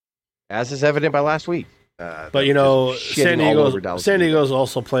as is evident by last week. But San Diego's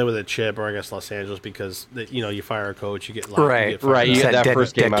also playing with a chip, or I guess Los Angeles, because you fire a coach, you get locked. Right. You get that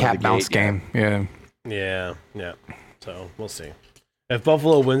first game out of the bounce gate. game. Yeah. So we'll see. If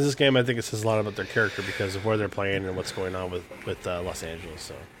Buffalo wins this game, I think it says a lot about their character because of where they're playing and what's going on with Los Angeles.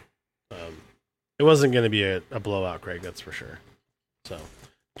 So it wasn't going to be a blowout, Craig. That's for sure. So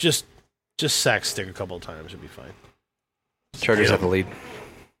just sack Stick a couple of times, it'd be fine. Chargers have the lead.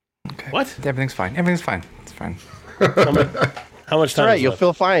 Okay. What? Everything's fine. It's fine. How much time? All right, you'll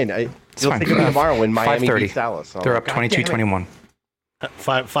feel fine. You'll think of it tomorrow when Miami beats Dallas. So they're up 22-21.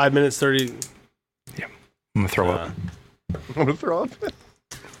 5 minutes 30. Yeah, I'm gonna throw up. I'm gonna throw up.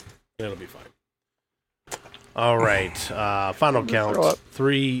 It'll be fine. All right. Final count.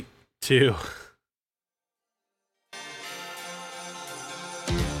 3, 2.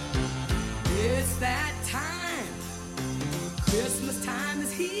 It's that time. Christmas time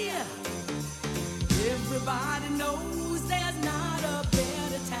is here. Everybody knows there's not a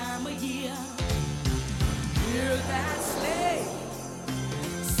better time of year. Hear that sleigh.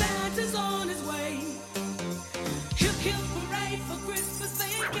 Santa's on his way. Hip hip hooray for Christmas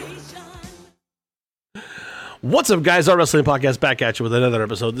vacation. What's up, guys? Our Wrestling Podcast back at you with another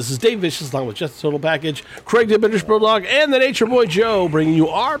episode. This is Dave Vicious along with Just the Total Package, Craig the British Bulldog, and the Nature Boy Joe, bringing you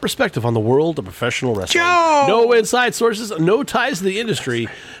our perspective on the world of professional wrestling. Joe! No inside sources, no ties to the industry,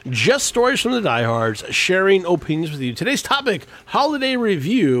 just stories from the diehards, sharing opinions with you. Today's topic, holiday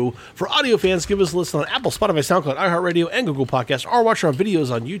review. For audio fans, give us a listen on Apple, Spotify, SoundCloud, iHeartRadio, and Google Podcasts, or watch our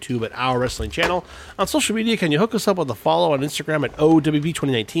videos on YouTube at Our Wrestling Channel. On social media, can you hook us up with a follow on Instagram at O.W.P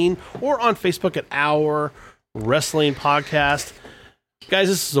 2019 or on Facebook at Our Wrestling Podcast. Guys,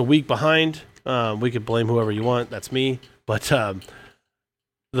 this is a week behind. We could blame whoever you want. That's me. But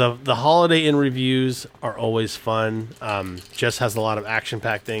the holiday in reviews are always fun. Jess has a lot of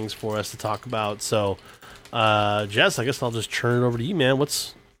action-packed things for us to talk about. So, Jess, I guess I'll just turn it over to you, man.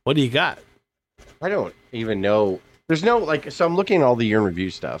 What do you got? I don't even know. There's no, so I'm looking at all the year in review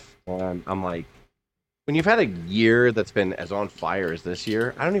stuff, and I'm like, when you've had a year that's been as on fire as this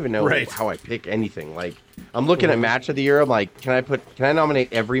year, I don't even know how I pick anything. Like, I'm looking at match of the year. I'm like, can I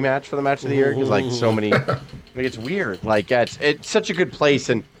nominate every match for the match of the year? Because so many, it's weird. It's such a good place,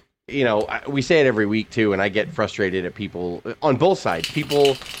 and we say it every week too. And I get frustrated at people on both sides.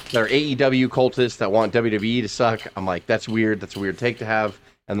 People that are AEW cultists that want WWE to suck. I'm like, that's weird. That's a weird take to have.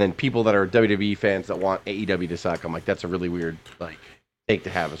 And then people that are WWE fans that want AEW to suck. I'm like, that's a really weird take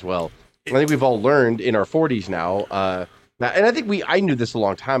to have as well. I think we've all learned in our 40s now, and I think I knew this a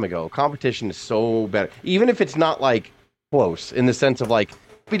long time ago. Competition is so better, even if it's not close in the sense of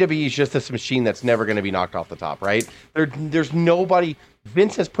WWE is just this machine that's never going to be knocked off the top, right? There's nobody.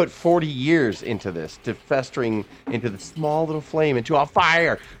 Vince has put 40 years into this, to festering into the small little flame, into a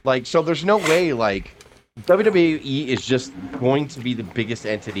fire. So there's no way WWE is just going to be the biggest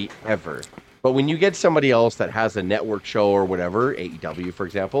entity ever. But when you get somebody else that has a network show or whatever, AEW, for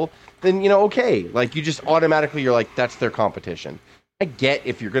example, then, okay. You just automatically, you're like, that's their competition. I get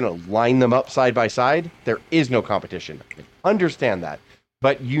if you're going to line them up side by side, there is no competition. I understand that.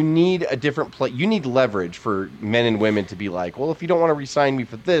 But you need a different you need leverage for men and women to be like, well, if you don't want to re-sign me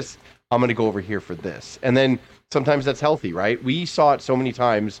for this, I'm going to go over here for this. And then sometimes that's healthy, right? We saw it so many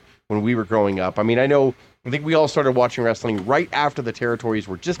times when we were growing up. I mean, I think we all started watching wrestling right after the territories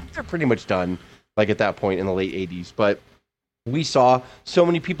were they're pretty much done, at that point in the late 80s. But we saw so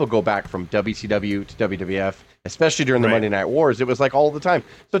many people go back from WCW to WWF, especially during the Monday Night Wars. It was all the time.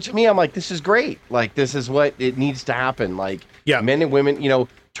 So to me, I'm like, this is great. This is what it needs to happen. Men and women,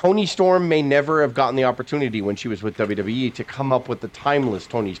 Toni Storm may never have gotten the opportunity when she was with WWE to come up with the timeless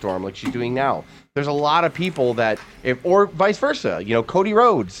Toni Storm like she's doing now. There's a lot of people that, or vice versa, Cody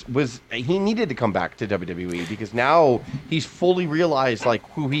Rhodes he needed to come back to WWE because now he's fully realized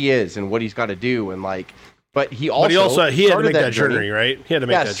who he is and what he's got to do and But he had to make that journey, right? He had to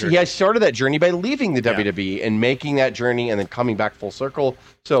make that journey. He started that journey by leaving the WWE and making that journey and then coming back full circle.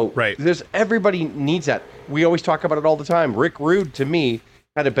 So everybody needs that. We always talk about it all the time. Rick Rude, to me,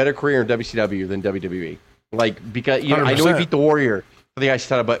 had a better career in WCW than WWE. Because I know he beat the Warrior for the IC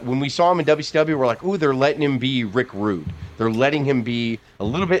title, but when we saw him in WCW, we're like, ooh, they're letting him be Rick Rude. They're letting him be a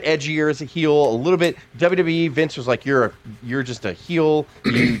little bit edgier as a heel, a little bit. WWE, Vince was like, you're just a heel.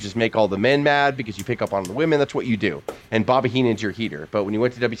 You just make all the men mad because you pick up on the women. That's what you do. And Bobby Heenan's your heater. But when you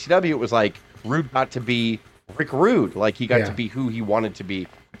went to WCW, it was like Rude got to be Rick Rude. He got to be who he wanted to be.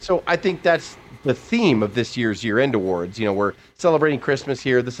 So I think that's the theme of this year's year-end awards. We're celebrating Christmas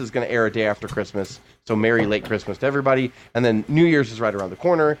here. This is going to air a day after Christmas. So Merry late Christmas to everybody. And then New Year's is right around the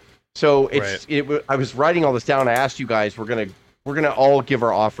corner. So I was writing all this down. I asked you guys, we're going to we're gonna all give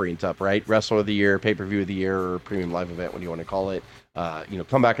our offerings up, right? Wrestler of the year, pay-per-view of the year, or premium live event, what do you want to call it?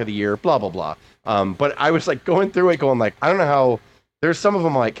 Comeback of the year, blah blah blah. But I was like going through it, going like, I don't know how. There's some of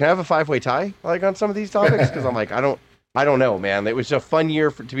them like, can I have a 5-way tie like on some of these topics? Because I'm like, I don't know, man. It was a fun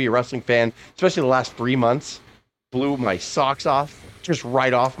year to be a wrestling fan, especially the last 3 months. Blew my socks off, just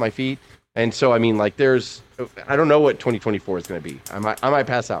right off my feet. And so, I mean, like, I don't know what 2024 is going to be. I might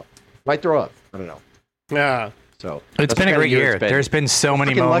pass out, might throw up. I don't know. Yeah. So it's been a great year. There's been so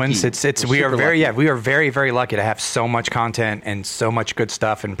many moments. Lucky. We are very, very lucky to have so much content and so much good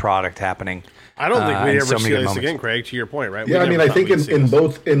stuff and product happening. I don't think we'd ever see this again, Craig, to your point, right? Yeah, I mean, I think in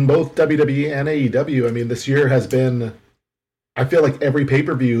both WWE and AEW, I mean, this year has been, I feel like every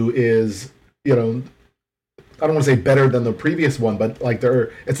pay-per-view is, I don't want to say better than the previous one, but like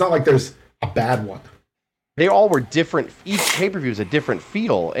it's not like there's a bad one. They all were different. Each pay-per-view is a different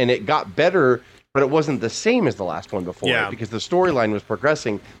feel, and it got better, but it wasn't the same as the last one before because the storyline was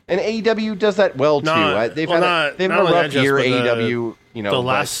progressing. And AEW does that well, too. They've had a rough year, AEW.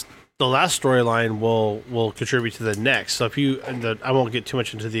 The last storyline will contribute to the next. So I won't get too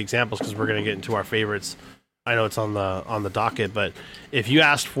much into the examples because we're going to get into our favorites. I know it's on the docket, but if you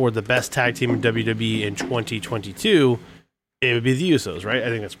asked for the best tag team in WWE in 2022, it would be the Usos, right? I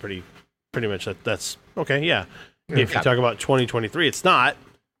think that's pretty much that's okay. Yeah. If you talk about 2023, it's not.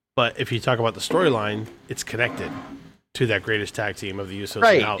 But if you talk about the storyline, it's connected to that greatest tag team of the Usos.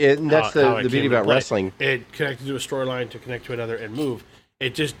 Right, and that's the beauty about wrestling. It connected to a storyline to connect to another and move.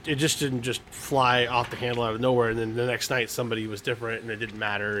 It just didn't just fly off the handle out of nowhere, and then the next night somebody was different, and it didn't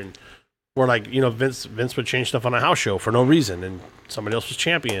matter. And we're like, Vince would change stuff on a house show for no reason, and somebody else was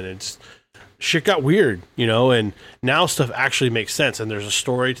champion. And shit got weird, and now stuff actually makes sense, and there's a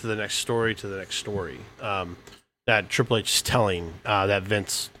story to the next story to the next story that Triple H is telling that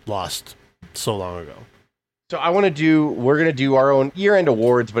Vince lost so long ago. So we're going to do our own year-end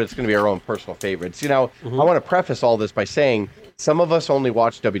awards, but it's going to be our own personal favorites. I want to preface all this by saying some of us only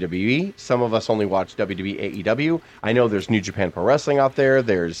watch WWE. Some of us only watch WWE, AEW. I know there's New Japan Pro Wrestling out there.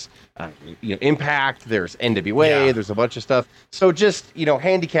 There's Impact. There's NWA. Yeah. There's a bunch of stuff. So just,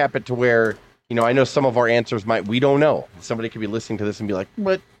 handicap it to where, I know some of our answers we don't know. Somebody could be listening to this and be like,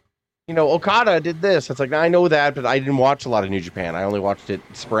 but, Okada did this. It's like, I know that, but I didn't watch a lot of New Japan. I only watched it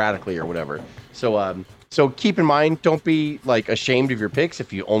sporadically or whatever. So keep in mind, don't be like ashamed of your picks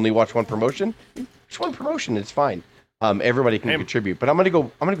if you only watch one promotion. Watch one promotion, it's fine. Everybody can contribute, but I'm gonna go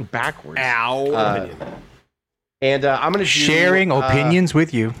backwards. Ow! And I'm gonna sharing opinions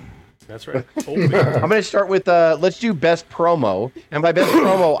with you. That's right. I'm gonna start with let's do best promo, and by best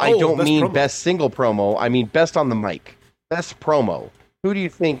promo I don't mean best single promo. I mean best on the mic. Best promo. Who do you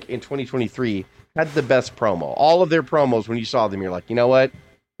think in 2023 had the best promo? All of their promos, when you saw them, you're like, you know what?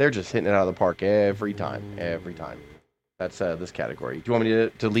 They're just hitting it out of the park every time. Every time. That's this category. Do you want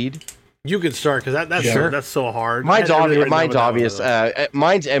me to lead? You can start because that's so hard. Mine's obvious.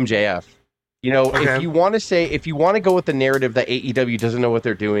 Mine's MJF. If you want to go with the narrative that AEW doesn't know what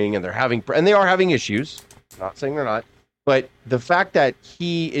they're doing and they are having issues. I'm not saying they're not, but the fact that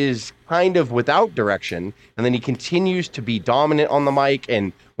he is kind of without direction and then he continues to be dominant on the mic,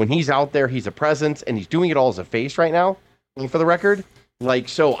 and when he's out there, he's a presence, and he's doing it all as a face right now. For the record.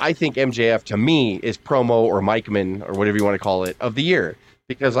 So I think MJF to me is promo or micman or whatever you want to call it of the year,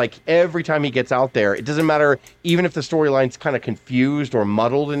 because every time he gets out there, it doesn't matter, even if the storyline's kind of confused or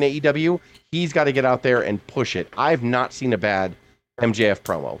muddled in AEW, he's got to get out there and push it. I've not seen a bad MJF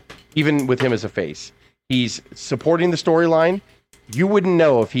promo, even with him as a face. He's supporting the storyline. You wouldn't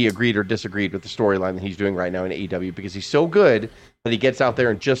know if he agreed or disagreed with the storyline that he's doing right now in AEW, because he's so good that he gets out there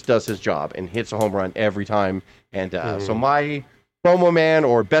and just does his job and hits a home run every time. And so my promo man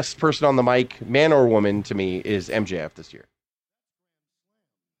or best person on the mic, man or woman, to me is MJF this year.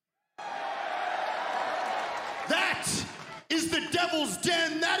 That is the Devil's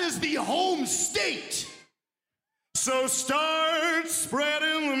Den. That is the home state. So start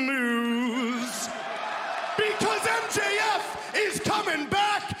spreading the news, because MJF is coming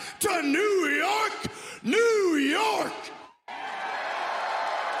back to New York, New York.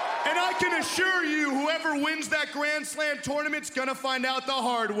 And I can assure you, whoever wins that Grand Slam tournament's gonna find out the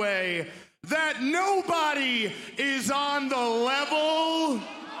hard way that nobody is on the level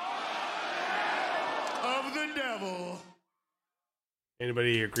of the Devil.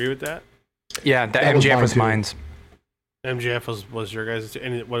 Anybody agree with that? Yeah, that MJF was mine. MJF was your guys'.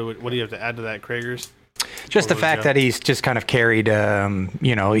 What do you have to add to that, Kragers? Just the fact that he's just kind of carried,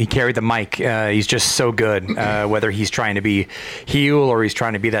 he carried the mic. He's just so good, whether he's trying to be heel or he's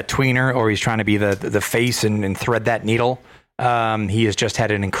trying to be that tweener or he's trying to be the face and thread that needle. He has just had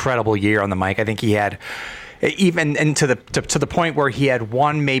an incredible year on the mic. I think he had even and to the point where he had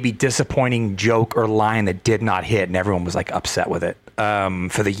one maybe disappointing joke or line that did not hit, and everyone was like upset with it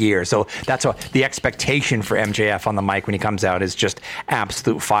for the year. So that's the expectation for MJF on the mic when he comes out is just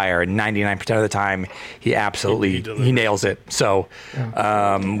absolute fire. And 99% of the time, he absolutely he nails it. So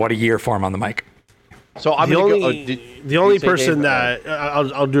what a year for him on the mic. So I'm the only person that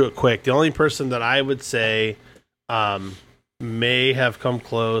I'll do it quick. The only person that I would say may have come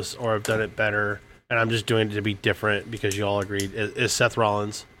close or have done it better, and I'm just doing it to be different because you all agreed, is Seth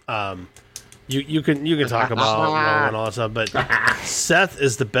Rollins. You can talk about Roman and all that stuff, but Seth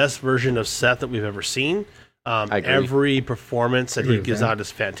is the best version of Seth that we've ever seen. Every performance that he gives out is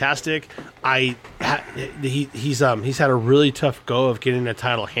fantastic. He's had a really tough go of getting a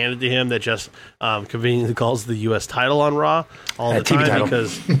title handed to him that just conveniently calls the U.S. title on Raw all the time title.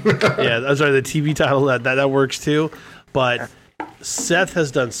 Because I'm sorry, the TV title that works too. But Seth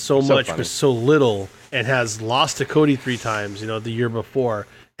has done so much with so little and has lost to Cody 3 times, the year before,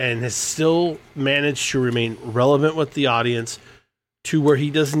 and has still managed to remain relevant with the audience to where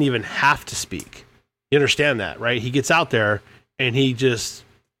he doesn't even have to speak. You understand that, right? He gets out there and he just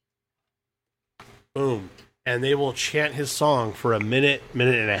boom, and they will chant his song for a minute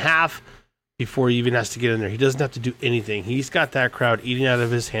and a half before he even has to get in there. He doesn't have to do anything. He's got that crowd eating out of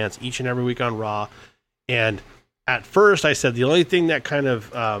his hands each and every week on Raw. And at first I said the only thing that kind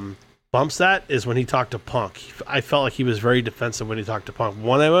of bumps that is when he talked to Punk. I felt like he was very defensive when he talked to Punk.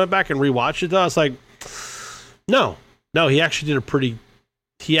 When I went back and rewatched it, though, I was like, no, he actually did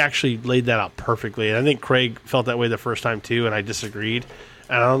he actually laid that out perfectly. And I think Craig felt that way the first time too, and I disagreed.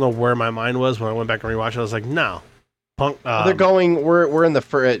 And I don't know where my mind was when I went back and rewatched it. I was like, no. Punk. They're going. We're in the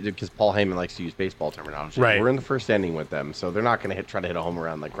first, because Paul Heyman likes to use baseball terminology. Right. We're in the first inning with them, so they're not going to try to hit a home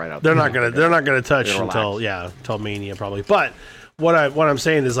run like right out. They're not going to touch until Mania probably. But what I'm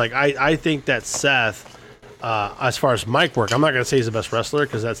saying is, like, I think that Seth, as far as mic work, I'm not going to say he's the best wrestler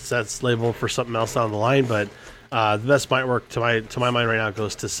because that's labeled for something else down the line. But the best mic work to my mind right now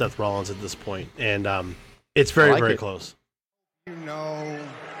goes to Seth Rollins at this point, and it's very close. You know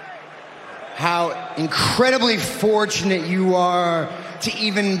how incredibly fortunate you are to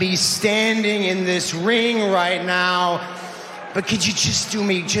even be standing in this ring right now. But could you just do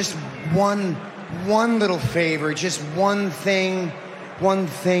me just one little favor, just one thing,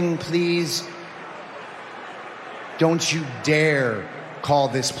 please? Don't you dare call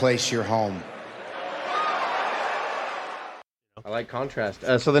this place your home. I like contrast.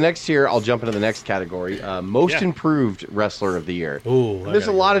 So the next year, I'll jump into the next category. Most improved wrestler of the year. Ooh, there's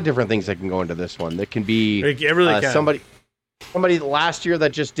a lot of different things that can go into this one. That can be somebody last year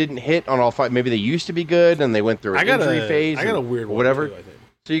that just didn't hit on all 5. Maybe they used to be good and they went through an injury phase. I got a weird one whatever. too, I think.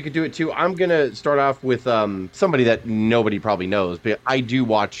 So you could do it too. I'm gonna start off with somebody that nobody probably knows, but I do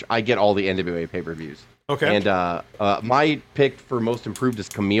watch. I get all the NWA pay-per-views. Okay. And my pick for most improved is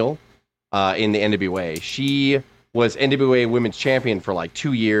Camille in the NWA. She was NWA Women's Champion for like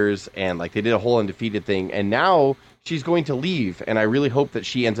 2 years, and like they did a whole undefeated thing, and now she's going to leave, and I really hope that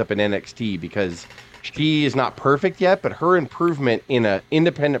she ends up in NXT because she is not perfect yet, but her improvement in an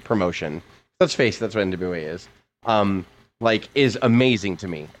independent promotion, let's face it, that's what NWA is, is amazing to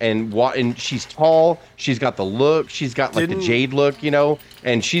me. And she's tall, she's got the look, she's got the Jade look,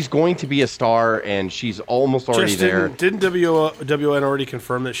 and she's going to be a star, and she's almost already there. Didn't WN already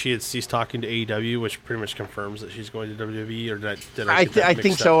confirm that she had ceased talking to AEW, which pretty much confirms that she's going to WWE? Or did I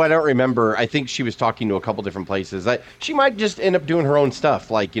think so. I don't remember. I think she was talking to a couple different places. She might just end up doing her own stuff.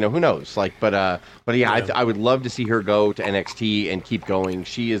 Who knows? I would love to see her go to NXT and keep going.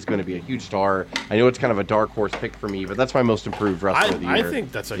 She is going to be a huge star. I know it's kind of a dark horse pick for me, but that's my most improved wrestler of the year. I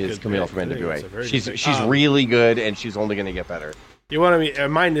think that's a good Camille pick. from NWA. She's pick. really good, and she's only going to get better.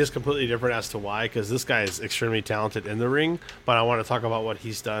 Mine is completely different as to why, because this guy is extremely talented in the ring, but I want to talk about what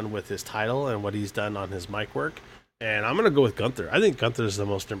he's done with his title and what he's done on his mic work, and I'm going to go with Gunther. I think Gunther is the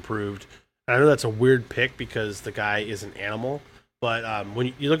most improved. I know that's a weird pick because the guy is an animal, but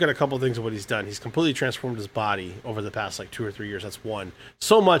when you look at a couple of things of what he's done, he's completely transformed his body over the past 2 or 3 years. That's one.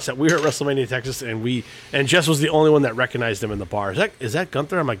 So much that we were at WrestleMania Texas, and Jess was the only one that recognized him in the bar. Is that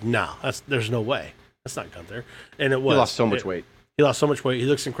Gunther? I'm like, no, there's no way. That's not Gunther. And it was. He lost so much weight. He lost so much weight. He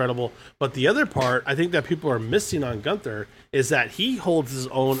looks incredible. But the other part I think that people are missing on Gunther is that he holds his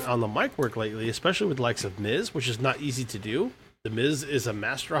own on the mic work lately, especially with the likes of Miz, which is not easy to do. The Miz is a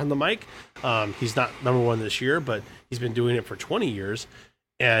master on the mic. He's not number one this year, but he's been doing it for 20 years.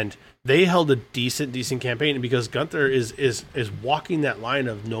 And they held a decent campaign because Gunther is walking that line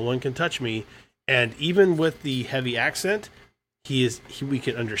of no one can touch me. And even with the heavy accent, we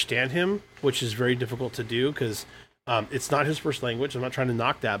can understand him, which is very difficult to do because It's not his first language. I'm not trying to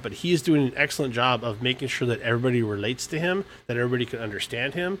knock that, but he is doing an excellent job of making sure that everybody relates to him, that everybody can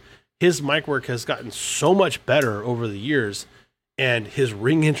understand him. His mic work has gotten so much better over the years, and his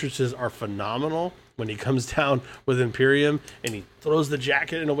ring entrances are phenomenal. When he comes down with Imperium and he throws the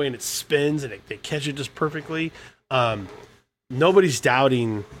jacket in a way and it spins and they catch it just perfectly. Nobody's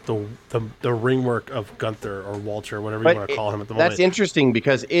doubting the ring work of Gunther or Walter, whatever you want to call him at the moment. That's interesting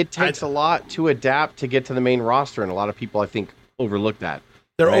because it takes a lot to adapt to get to the main roster, and a lot of people, I think, overlook that.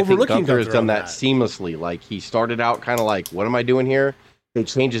 They're and overlooking I think Gunther has done that seamlessly. Like, he started out kind of like, what am I doing here? They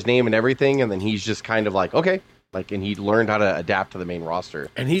changed his name and everything, and then he's just kind of like, okay. Like, and he learned how to adapt to the main roster.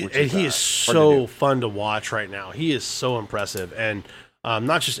 And he is so fun to watch right now. He is so impressive, and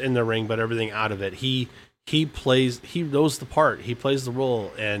not just in the ring, but everything out of it. He knows the part. He plays the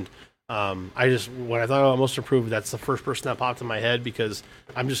role, and when I thought about Most Improved, that's the first person that popped in my head because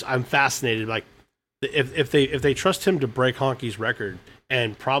I'm fascinated. Like, if they trust him to break Honky's record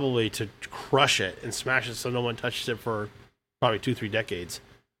and probably to crush it and smash it so no one touches it for probably 2-3 decades,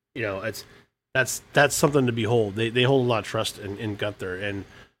 that's something to behold. They hold a lot of trust in Gunther, and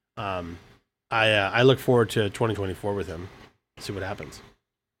I look forward to 2024 with him. See what happens.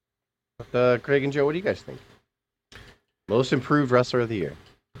 Craig and Joe, what do you guys think? Most Improved Wrestler of the Year.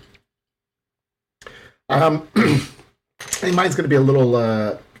 I think mine's going to be a little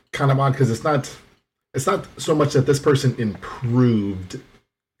kind of odd because it's not so much that this person improved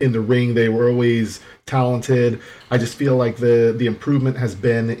in the ring. They were always talented. I just feel like the improvement has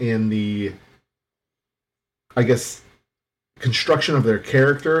been in the, I guess, construction of their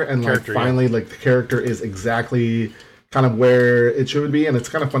character, and finally, like, the character is exactly kind of where it should be. And it's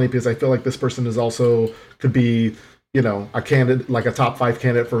kind of funny because I feel like this person is also could be, a candidate, like a top 5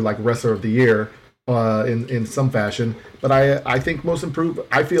 candidate for like Wrestler of the Year in some fashion. But I think Most Improved,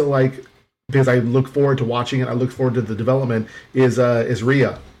 I feel like, because I look forward to watching it, I look forward to the development, is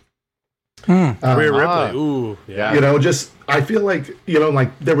Rhea. Rhea Ripley. Ooh, yeah. I feel like,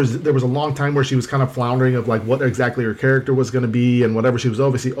 like there was a long time where she was kind of floundering of like what exactly her character was going to be and whatever. She was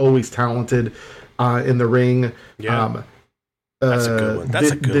obviously always talented in the ring. Yeah. That's a good one.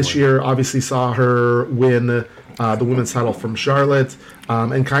 This year obviously saw her win the women's title from Charlotte,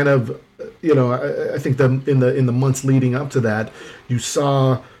 and kind of, I think in the months leading up to that, you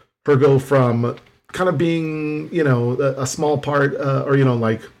saw her go from kind of being, a small part, or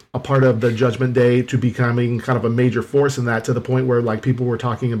like a part of the Judgment Day, to becoming kind of a major force in that, to the point where like people were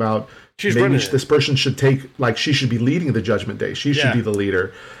talking about maybe this person should she should be leading the Judgment Day. She should be the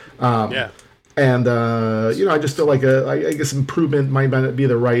leader. And I just feel like I guess improvement might not be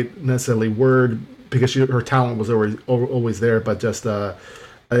the right necessarily word, because her talent was always there, but just I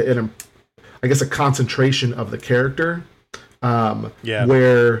guess a concentration of the character,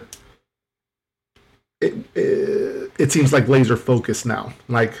 where it seems like laser focused now.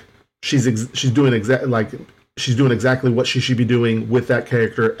 Like she's doing exactly what she should be doing with that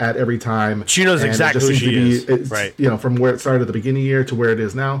character at every time. She knows exactly who she is. Right. From where it started at the beginning of the year to where it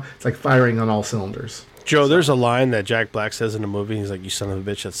is now, it's like firing on all cylinders. Joe, there's a line that Jack Black says in a movie. He's like, "You son of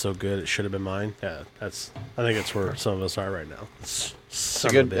a bitch, that's so good. It should have been mine." Yeah, I think that's where some of us are right now.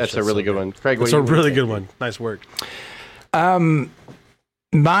 That's a really good one. Craig, it's a really good one. Nice work.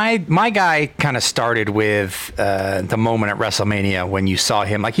 My guy kind of started with the moment at WrestleMania when you saw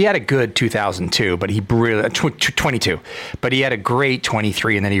him. Like, he had a good 2002, but he really 22, but he had a great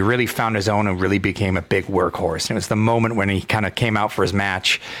 23, and then he really found his own and really became a big workhorse. And it was the moment when he kind of came out for his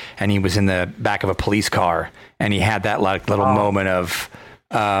match, and he was in the back of a police car, and he had that like little moment of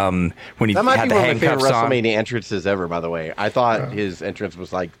when he that might had be the one of my favorite handcuffs on. WrestleMania entrances ever. By the way, I thought his entrance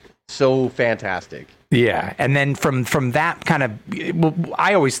was like so fantastic. Yeah, and then from that kind of,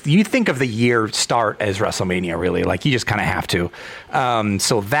 you think of the year start as WrestleMania, really, like you just kind of have to.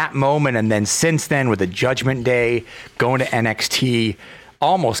 So that moment, and then since then with the Judgment Day, going to NXT,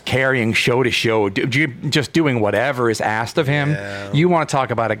 almost carrying show to show, just doing whatever is asked of him. Yeah. You want to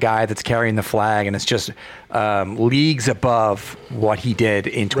talk about a guy that's carrying the flag, and it's just leagues above what he did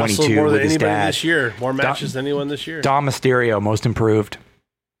in 22 more with than his anybody dad. This year, more matches than anyone this year. Dom Mysterio, Most Improved.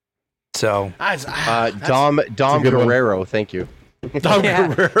 So, Dom Guerrero, thank you. Dom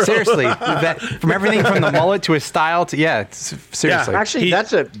Guerrero. Seriously, from everything from the mullet to his style to seriously. Actually, I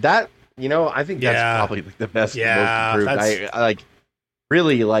think that's probably the best. Most Improved. I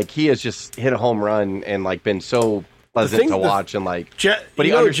really, like, he has just hit a home run and like been so pleasant to watch and like. But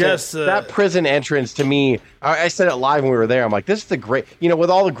he understands that prison entrance to me. I said it live when we were there. I'm like, this is the great, with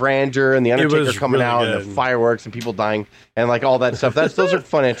all the grandeur and the Undertaker coming really out and the fireworks and people dying and like all that stuff. Those are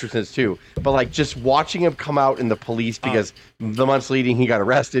fun entrances too. But like just watching him come out in the police because the months leading he got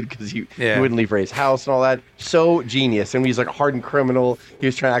arrested because he wouldn't leave Ray's house and all that. So genius. And he's like a hardened criminal. He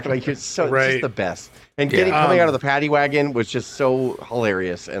was trying to act like he was just the best. And coming out of the paddy wagon was just so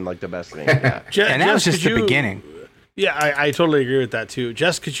hilarious and like the best thing. Yeah. And that was just the beginning. Yeah, I totally agree with that too.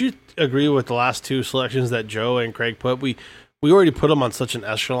 Jess, could you agree with the last two selections that Joe and Craig put? We already put them on such an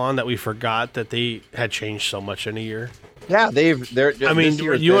echelon that we forgot that they had changed so much in a year. Yeah, they're. I mean,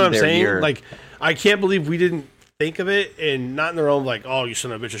 you know what I'm saying? Year. Like, I can't believe we didn't think of it and not in their own like, oh, you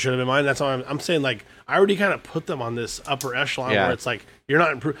son of a bitch, it should have been mine. That's all I'm saying. Like, I already kind of put them on this upper echelon where it's like you're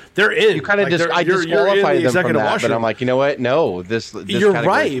not improved. They're in. You kind of I disqualified them from that, but I'm like, you know what? No, this you're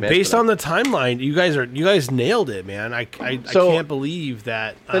right. Based on the timeline, you guys nailed it, man. I can't believe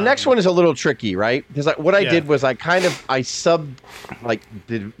that. The next one is a little tricky, right? Because what I did was I sub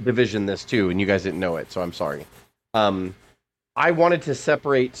division this too, and you guys didn't know it, so I'm sorry. I wanted to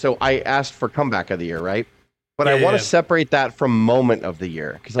separate, so I asked for comeback of the year, right? But I want to separate that from moment of the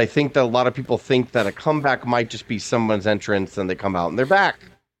year because I think that a lot of people think that a comeback might just be someone's entrance and they come out and they're back.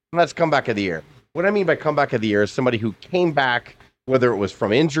 And that's comeback of the year. What I mean by comeback of the year is somebody who came back, whether it was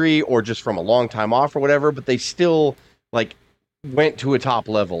from injury or just from a long time off or whatever, but they still like went to a top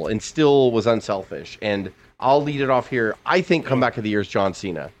level and still was unselfish. And I'll lead it off here. I think comeback of the year is John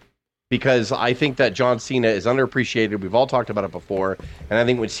Cena. Because I think that John Cena is underappreciated. We've all talked about it before. And I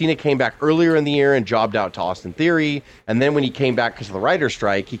think when Cena came back earlier in the year and jobbed out to Austin Theory, and then when he came back because of the writer's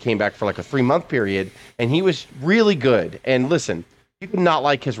strike, he came back for like a 3-month period, and he was really good. And listen, you could not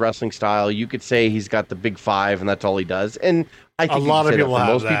like his wrestling style. You could say he's got the big five, and that's all he does. And I think a lot of people for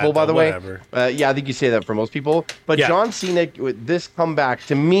most people, by the way. Yeah, I think you say that for most people. But John Cena, this comeback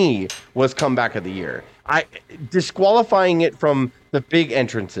to me was comeback of the year. Disqualifying it from the big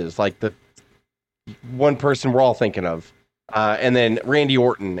entrances, like the one person we're all thinking of, and then Randy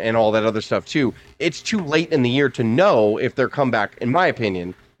Orton and all that other stuff too. It's too late in the year to know if their comeback, in my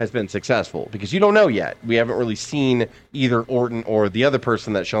opinion, has been successful because you don't know yet. We haven't really seen either Orton or the other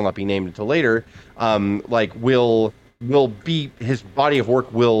person that shall not be named until later. Will be his body of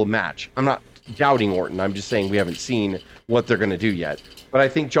work will match. I'm not doubting Orton. I'm just saying we haven't seen what they're going to do yet. But I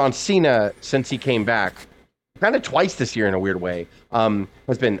think John Cena, since he came back, kind of twice this year in a weird way,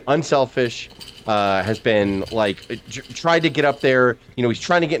 has been unselfish, has been like tried to get up there. He's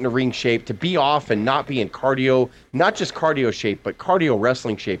trying to get into ring shape. To be off and not be in cardio, not just cardio shape, but cardio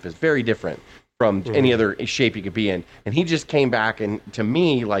wrestling shape is very different from any other shape you could be in. And he just came back, and to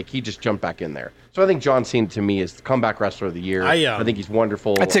me, like he just jumped back in there. So I think John Cena to me is the comeback wrestler of the year. I think he's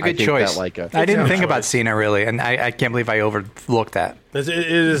wonderful. That's a good choice. I didn't think about Cena really, and I can't believe I overlooked that. It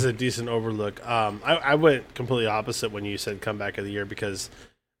is a decent overlook. I went completely opposite when you said comeback of the year because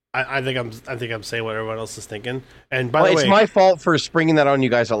I think I'm saying what everyone else is thinking. And by the way, it's my fault for springing that on you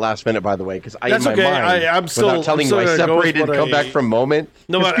guys at last minute. By the way, because in my mind, I'm telling you, I separated comeback from moment.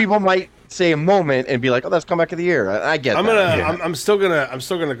 Because people might say a moment and be like, "Oh, that's comeback of the year." I get. I'm still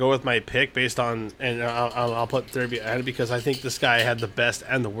gonna go with my pick based on, and I'll put Therapy ahead because I think this guy had the best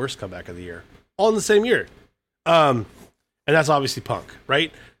and the worst comeback of the year all in the same year. And that's obviously Punk,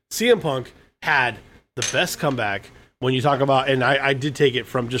 right? CM Punk had the best comeback. When you talk about, and I did take it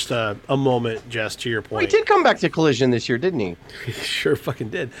from just a moment, Jess, to your point. Well, he did come back to Collision this year, didn't he? He sure fucking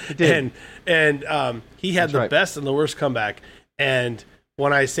did. He did. And he had the best and the worst comeback. And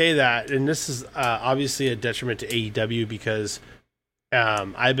when I say that, and this is obviously a detriment to AEW because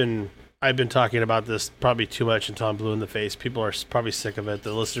I've been talking about this probably too much until I'm blue in the face. People are probably sick of it.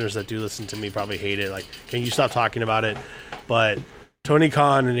 The listeners that do listen to me probably hate it. Like, can you stop talking about it? But Tony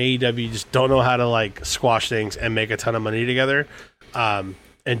Khan and AEW just don't know how to like squash things and make a ton of money together. And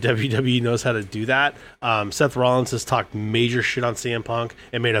WWE knows how to do that. Seth Rollins has talked major shit on CM Punk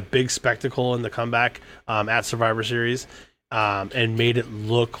and made a big spectacle in the comeback at Survivor Series and made it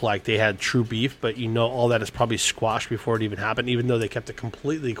look like they had true beef. But all that is probably squashed before it even happened, even though they kept it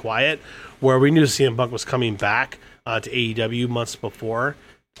completely quiet, where we knew CM Punk was coming back to AEW months before,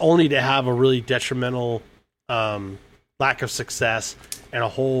 only to have a really detrimental lack of success and a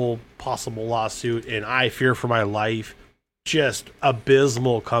whole possible lawsuit, and I fear for my life. Just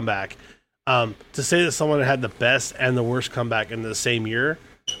abysmal comeback. To say that someone had the best and the worst comeback in the same year,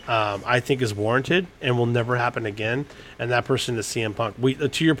 I think is warranted and will never happen again. And that person is CM Punk.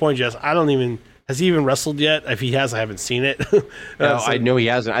 To your point, Jess, has he even wrestled yet? If he has, I haven't seen it. No, I know he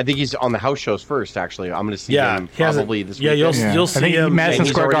hasn't. I think he's on the house shows first, actually. I'm going to see him probably this weekend. You'll see him. Madison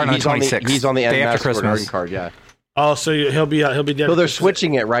Square Garden on the 26th. He's on the day after Madison Square Christmas Garden card, yeah. Oh, so he'll be dead. So they're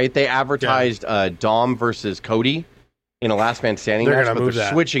switching it, right? They advertised Dom versus Cody in a last man standing match, but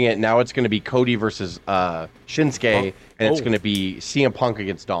they're switching it. Now it's going to be Cody versus Shinsuke, and it's going to be CM Punk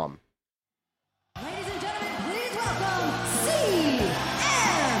against Dom. Ladies and gentlemen, please welcome CM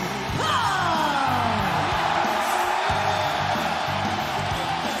Punk!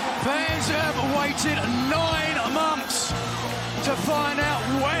 Fans have waited 9 months to find out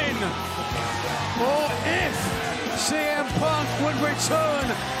when or if CM Punk would return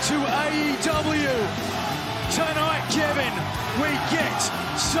to AEW. Tonight, Kevin, we get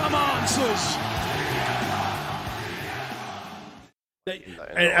some answers.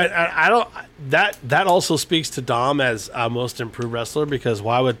 And I don't. That also speaks to Dom as most improved wrestler, because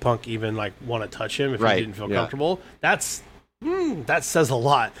why would Punk even want to touch him if he didn't feel comfortable? That says a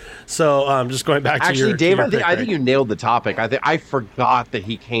lot. So just going back to your Dave, to your I think you nailed the topic. I forgot that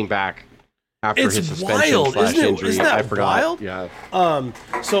he came back after his suspension wild, injury. Isn't that I forgot. wild? Yeah.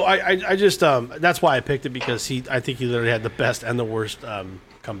 So I just that's why I picked it, because I think he literally had the best and the worst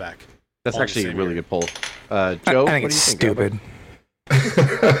comeback. That's actually a really good poll. Joe, I think it's stupid.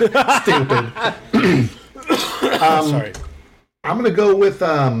 Stupid. Sorry. I'm gonna go with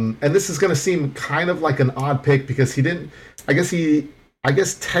and this is gonna seem kind of like an odd pick because he didn't. I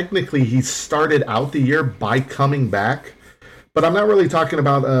guess technically he started out the year by coming back. But I'm not really talking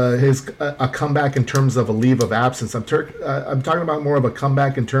about a comeback in terms of a leave of absence. I'm talking about more of a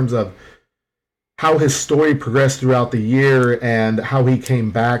comeback in terms of how his story progressed throughout the year and how he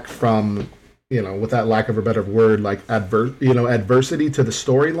came back from, with that lack of a better word, like adversity to the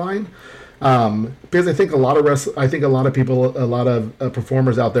storyline. Because I think a lot of people, a lot of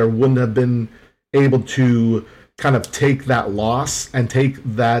performers out there wouldn't have been able to kind of take that loss and take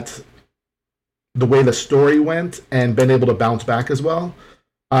that, the way the story went, and been able to bounce back as well.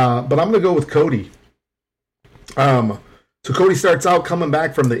 But I'm going to go with Cody. So Cody starts out coming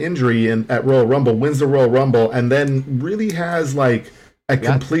back from the injury at Royal Rumble, wins the Royal Rumble, and then really has a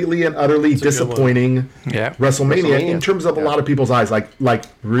completely and utterly disappointing WrestleMania in terms of a lot of people's eyes. Like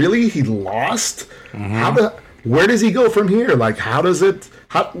really, he lost? Mm-hmm. Where does he go from here? How does it?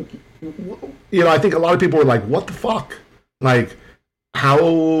 I think a lot of people were like, "What the fuck?" How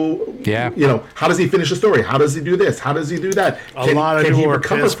does he finish the story? How does he do this? How does he do that? A lot of people were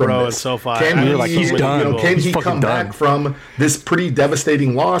pissed, bro, and so far. He's done. Can he come back from this pretty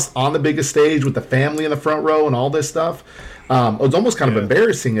devastating loss on the biggest stage with the family in the front row and all this stuff? It was almost kind of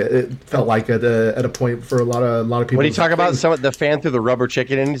embarrassing. It felt like at a point for a lot of people. What do you talk about? The fan threw the rubber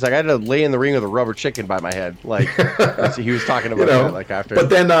chicken in. He's like, I had to lay in the ring with a rubber chicken by my head. He was talking about that. After. But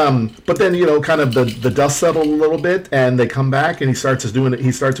then kind of the dust settled a little bit, and they come back, and he starts getting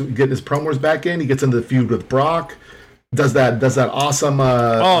his promos back in. He gets into the feud with Brock. Does that awesome?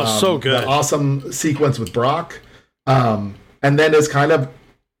 So good. That awesome sequence with Brock, and then is kind of.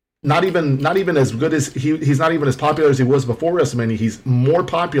 Not even as good as he's not even as popular as he was before WrestleMania. He's more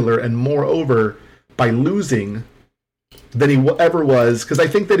popular and more over by losing than he ever was. Because I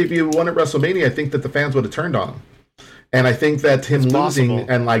think that if he won at WrestleMania, I think that the fans would have turned on him. And I think that him losing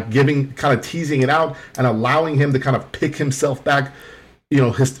and kind of teasing it out and allowing him to kind of pick himself back,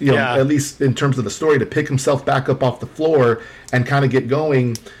 at least in terms of the story, to pick himself back up off the floor and kind of get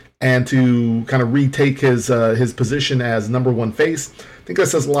going and to kind of retake his position as number one face. I think that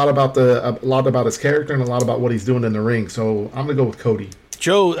says a lot about his character and a lot about what he's doing in the ring. So I'm gonna go with Cody.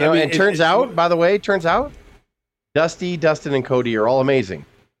 Joe, turns out, Dusty, Dustin, and Cody are all amazing,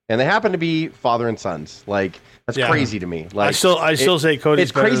 and they happen to be father and sons. That's crazy to me. I still say Cody's.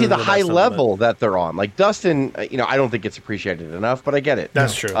 It's crazy the high level that they're on. Dustin, I don't think it's appreciated enough, but I get it.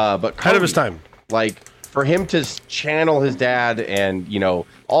 That's true. But Cody, ahead of his time. For him to channel his dad and,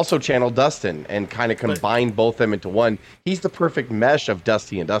 also channel Dustin and kind of combine both them into one, he's the perfect mesh of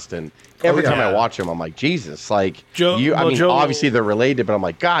Dusty and Dustin. Every time I watch him, I'm like, Jesus, Joe, obviously they're related, but I'm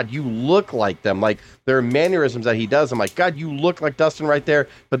like, God, you look like them. There are mannerisms that he does. I'm like, God, you look like Dustin right there.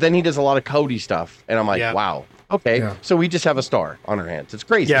 But then he does a lot of Cody stuff. And I'm like, wow, okay. Yeah. So we just have a star on our hands. It's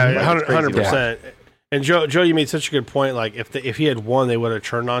crazy. Yeah, 100%. And Joe, you made such a good point. If he had won, they would have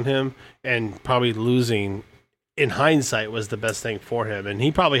turned on him, and probably losing, in hindsight, was the best thing for him. And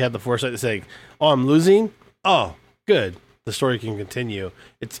he probably had the foresight to say, "Oh, I'm losing. Oh, good. The story can continue.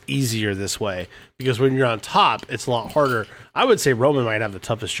 It's easier this way, because when you're on top, it's a lot harder." I would say Roman might have the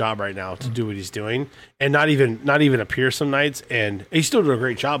toughest job right now to do what he's doing, and not even appear some nights. And he's still doing a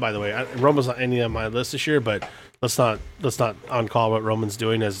great job, by the way. Roman's not any on my list this year, but let's not on call what Roman's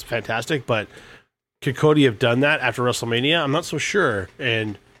doing as fantastic, but. Could Cody have done that after WrestleMania? I'm not so sure,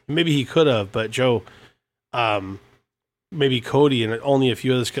 and maybe he could have. But Joe, maybe Cody and only a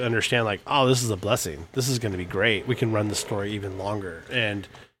few others could understand, like, oh, this is a blessing. This is going to be great. We can run the story even longer. And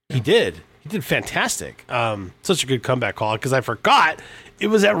he did. He did fantastic. Such a good comeback call, because I forgot it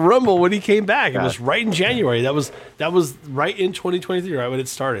was at Rumble when he came back. It was right in January. That was right in 2023, right when it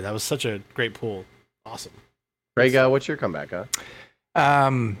started. That was such a great pull. Awesome. Greg, what's your comeback,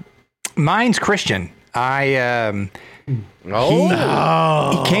 Mine's Christian. He came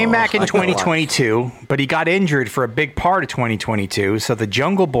back in 2022, but he got injured for a big part of 2022. So the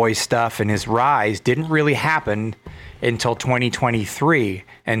Jungle Boy stuff and his rise didn't really happen until 2023.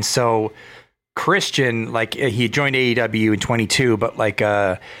 And so Christian, like, he joined AEW in 22, but like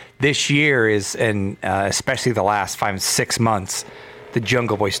this year is, and especially the last 5-6 months, the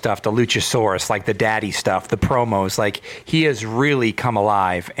Jungle Boy stuff, the Luchasaurus, like the daddy stuff, the promos, like he has really come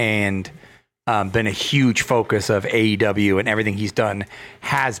alive and been a huge focus of AEW, and everything he's done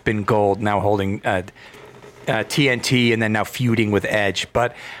has been gold, now holding TNT and then now feuding with Edge.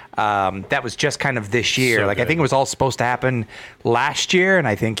 But that was just kind of this year. I think it was all supposed to happen last year, and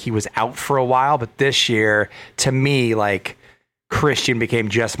I think he was out for a while. But this year, to me, like, Christian became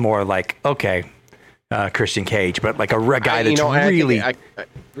just more like, okay, Christian Cage, but like a guy that's really...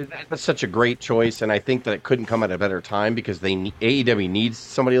 that's such a great choice, and I think that it couldn't come at a better time, because AEW needs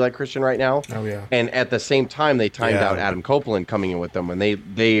somebody like Christian right now. Oh, yeah. And at the same time, they timed out Adam Copeland coming in with them, and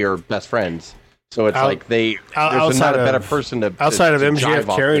they are best friends. So it's there's not a better person to outside of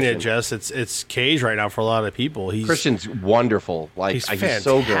MJF carrying Christian. it. Just it's Cage right now for a lot of people. Christian's wonderful. Like, he's fantastic.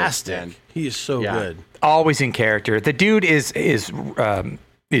 So good, man. He is so good. Always in character. The dude is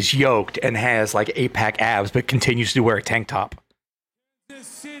yoked and has like 8-pack abs, but continues to wear a tank top. This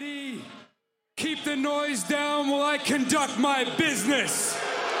city, keep the noise down while I conduct my business.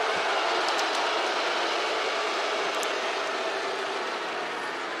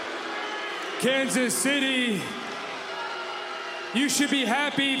 Kansas City, you should be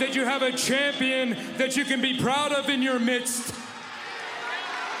happy that you have a champion that you can be proud of in your midst.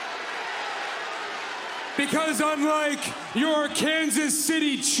 Because unlike your Kansas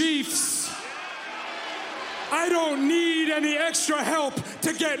City Chiefs, I don't need any extra help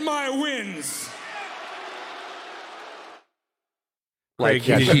to get my wins. Craig,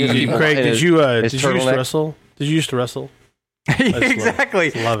 did you used to wrestle? Did you used to wrestle?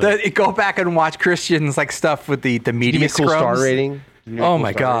 Exactly. Go back and watch Christian's like stuff with the media cool scrums. Star rating. Oh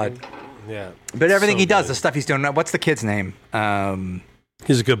my god. Rating? Yeah. But everything he does, the stuff he's doing. What's the kid's name?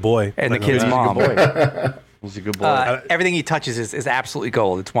 He's a good boy. And the kid's mom. He's a good boy. Everything he touches is absolutely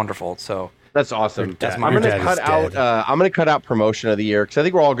gold. It's wonderful. So that's awesome. I'm going to cut out promotion of the year, because I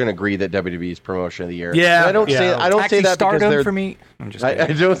think we're all going to agree that WWE is promotion of the year. Yeah. And I don't say that because they're for me. I'm just I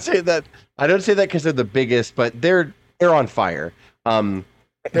don't say that. I don't say that because they're the biggest, but they're on fire. They're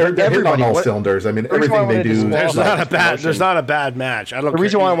hitting on all cylinders. I mean, everything they do. There's not a bad match. The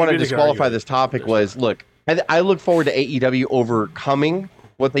reason why I want to disqualify this topic was, look, I look forward to AEW overcoming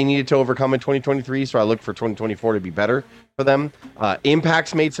what they needed to overcome in 2023, so I look for 2024 to be better for them.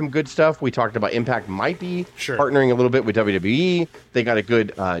 Impact's made some good stuff. We talked about Impact might be partnering a little bit with WWE. They got a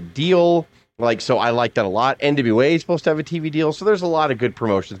good deal. So I like that a lot. NWA is supposed to have a TV deal, so there's a lot of good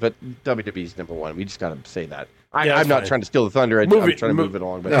promotions, but WWE's number one. We just got to say that. I'm not trying to steal the thunder. I'm trying to move it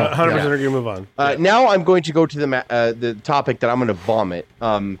along. But 100% agree. Move on. Now I'm going to go to the topic that I'm going to vomit.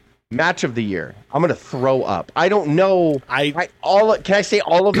 Match of the year. I'm going to throw up. I don't know. Can I say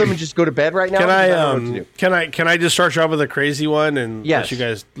all of them and just go to bed right now? Can I just start you off with a crazy one and let you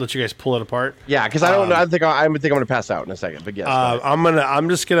guys pull it apart? Yeah, because I don't know. I think I'm going to pass out in a second. But yes, I'm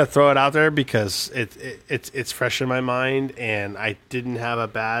just going to throw it out there because it's fresh in my mind, and I didn't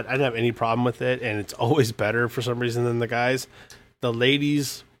have any problem with it, and it's always better for some reason than the guys. The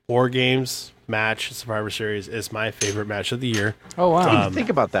ladies' War Games match Survivor Series is my favorite match of the year. Oh wow! I didn't think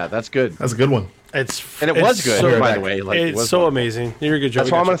about that. That's good. That's a good one. It was good, by the way. It's so amazing. You're a good job.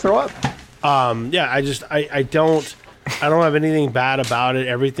 That's why I'm going to throw up. I don't have anything bad about it.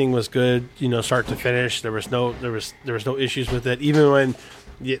 Everything was good, start to finish. There was no issues with it. Even when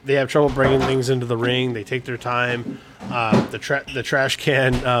they have trouble bringing things into the ring, they take their time. The trash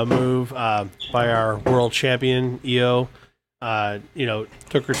can move by our world champion EO.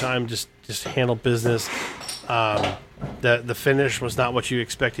 Took her time, just handled business. The finish was not what you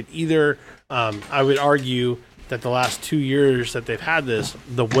expected either. I would argue that the last 2 years that they've had this,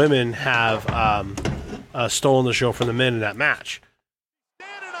 the women have stolen the show from the men in that match.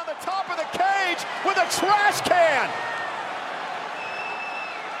 Standing on the top of the cage with a trash can.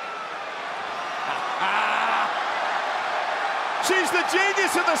 She's the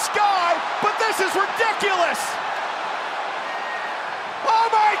genius in the sky, but this is ridiculous. Oh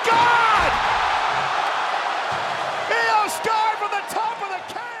my God! Io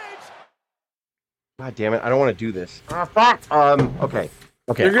God damn it! I don't want to do this. Okay.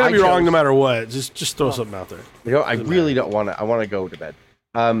 You're gonna be wrong no matter what. Just throw something out there. You know, I really don't want to. I want to go to bed.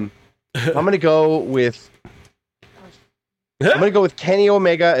 I'm gonna go with. I'm gonna go with Kenny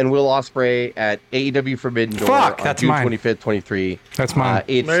Omega and Will Ospreay at AEW Forbidden Door on that's June mine. 25th, 23. That's mine.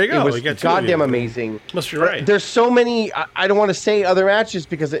 There you go. It was goddamn amazing. Must be right. There's so many. I don't want to say other matches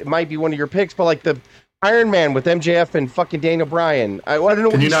because it might be one of your picks, but like the Iron Man with MJF and fucking Daniel Bryan. I don't know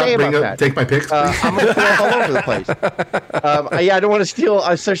what you say about that. Take my picks, please? I'm gonna throw all over the place. I don't want to steal.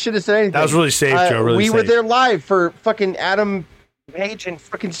 So I should have said anything. That was really safe, Joe. Really we safe. were there live for fucking Adam Page and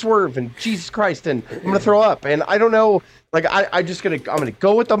fucking Swerve and Jesus Christ, and I'm gonna throw up. And I don't know. Like I'm gonna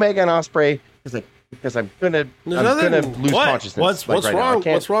go with Omega and Ospreay because I'm gonna lose consciousness. What's wrong?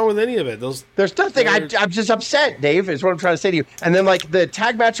 What's wrong with any of it? There's nothing. I'm just upset, Dave. Is what I'm trying to say to you. And then like the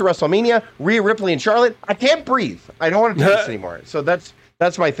tag match at WrestleMania, Rhea Ripley and Charlotte. I can't breathe. I don't want to do this anymore. So that's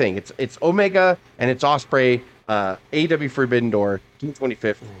my thing. It's Omega and it's Ospreay. AEW Forbidden Door, June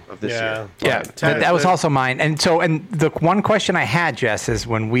 25th of this year. Yeah, that was also mine. And the one question I had, Jess, is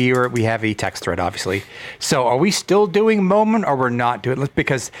when we have a text thread, obviously. So are we still doing moment or we're not doing it?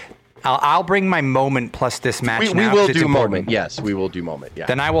 Because I'll bring my moment plus this match. We will do moment. Yes, we will do moment. Yeah.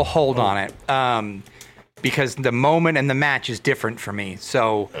 Then I will hold on it. Because the moment and the match is different for me.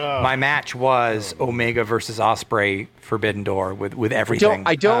 So my match was Omega versus Ospreay Forbidden Door with everything.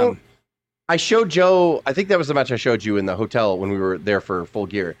 I showed Joe, I think that was the match I showed you in the hotel when we were there for Full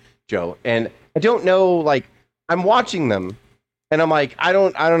Gear, Joe. And I don't know, like, I'm watching them and I'm like, I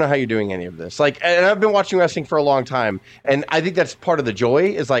don't know how you're doing any of this. Like, and I've been watching wrestling for a long time. And I think that's part of the joy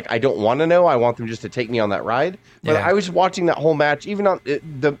is like, I don't want to know. I want them just to take me on that ride. But I was watching that whole match, even on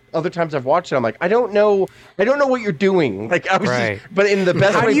the other times I've watched it, I'm like, I don't know what you're doing. Like, I was just, but in the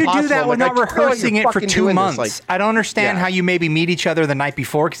best way possible. How do you do that without rehearsing it for 2 months? Like, I don't understand how you maybe meet each other the night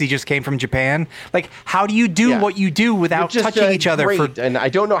before because he just came from Japan. Like, how do you do what you do without touching each other? And I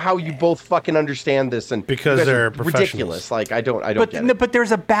don't know how you both fucking understand this. And because they're ridiculous. Like, I don't get it. But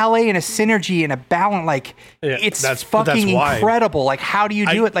there's a ballet and a synergy and a balance. Like, it's fucking incredible. Like, how do you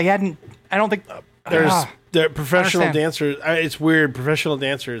do it? Like, I don't think They're professional dancers. It's weird. Professional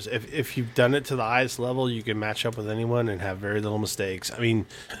dancers, if you've done it to the highest level, you can match up with anyone and have very little mistakes. I mean,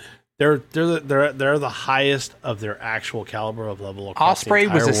 they're the highest of their actual caliber of level.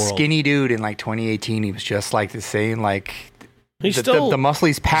 Ospreay was a skinny dude in like 2018. He was just like the same. Like he's the muscle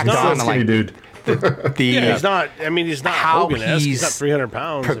he's packed on. Skinny dude. He's not. I mean, he's not Hogan-esque. He's not 300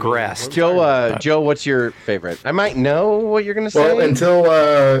 pounds. Progressed. Joe, what's your favorite? I might know what you're going to say. Well,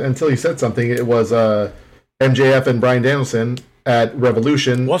 until you said something, it was MJF and Bryan Danielson at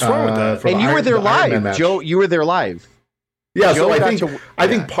Revolution. What's wrong with that? And you were there live, Joe. You were there live. Yeah, so I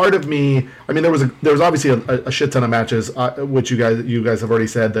think part of me. I mean, there was obviously a shit ton of matches, which you guys have already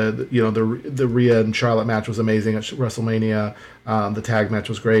said. The Rhea and Charlotte match was amazing at WrestleMania. The tag match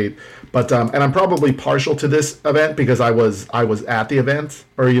was great, but and I'm probably partial to this event because I was at the event,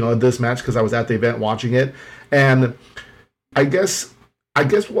 or this match because I was at the event watching it, and I guess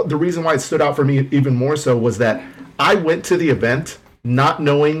what the reason why it stood out for me even more so was that I went to the event not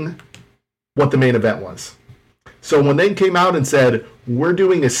knowing what the main event was. So when they came out and said, we're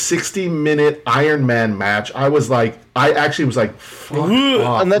doing a 60-minute Iron Man match, I actually was like, fuck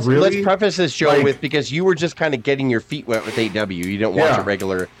off, and let's really? preface this, Joe, with because you were just kind of getting your feet wet with AEW. You didn't watch a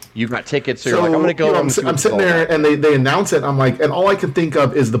regular. You got tickets, so you're like, I'm going to go. I'm sitting there, and they announce it, and I'm like, and all I can think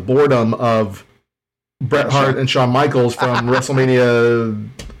of is the boredom of Bret Hart and Shawn Michaels from WrestleMania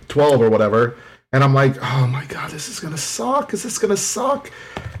 12 or whatever. And I'm like, oh my God, this is going to suck. Is this going to suck?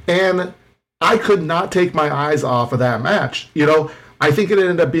 And I could not take my eyes off of that match. I think it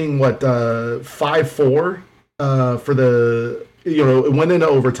ended up being 5-4 for the. It went into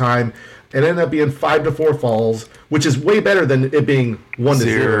overtime. It ended up being 5-4 falls, which is way better than it being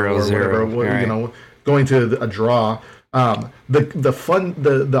 1-0 or whatever. Right. Going to a draw. The fun,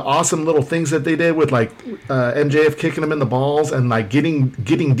 the awesome little things that they did with MJF kicking him in the balls and getting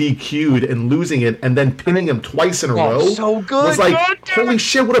DQ'd and losing it and then pinning him twice in a row. So good. Was like, holy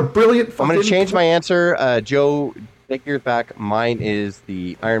shit, what a brilliant fucking... I'm going to change my answer. Joe, take yours back. Mine is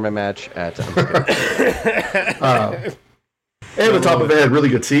the Iron Man match at... and the top of it had really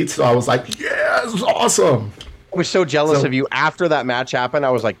good seats, so I was like, yeah, this was awesome. I was so jealous of you. After that match happened, I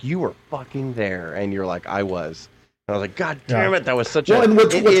was like, you were fucking there. And you're like, I was. And I was like, God damn it, that was such and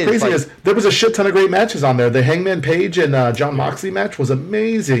what's crazy is there was a shit ton of great matches on there. The Hangman Page and John Moxley match was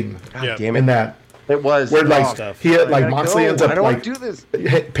amazing. God damn it. In that. It was. Where he had Moxley ends up I don't want to do this.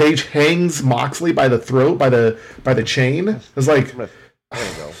 Page hangs Moxley by the throat by the chain. It was like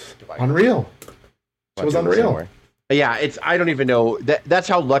unreal. It was unreal. Yeah, I don't even know. That's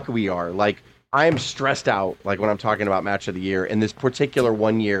how lucky we are. Like I am stressed out, like when I'm talking about match of the year in this particular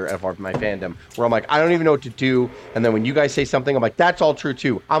 1 year of my fandom, where I'm like, I don't even know what to do. And then when you guys say something, I'm like, that's all true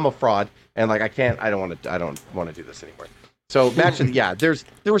too. I'm a fraud, and like I don't want to do this anymore. So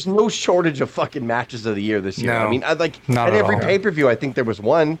there was no shortage of fucking matches of the year this year. No, I mean, at every all. pay-per-view, I think there was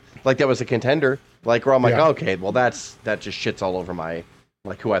one like that was a contender, like where I'm like, okay, well that just shits all over my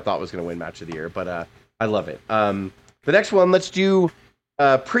like who I thought was going to win match of the year. But I love it. The next one, let's do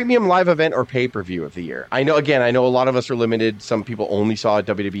premium live event or pay-per-view of the year. I know a lot of us are limited. Some people only saw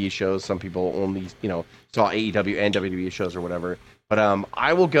WWE shows. Some people only saw AEW and WWE shows or whatever. But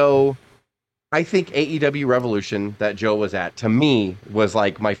I will go. I think AEW Revolution that Joe was at, to me, was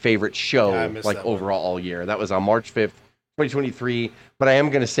like my favorite show, like overall all year. That was on March 5th, 2023. But I am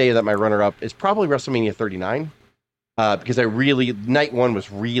going to say that my runner-up is probably WrestleMania 39 because night one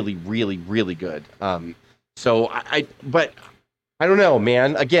was really, really, really good. But I don't know,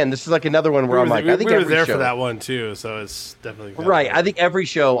 man. Again, this is like another one where I think we were every there show, for that one too, so it's definitely right. I think every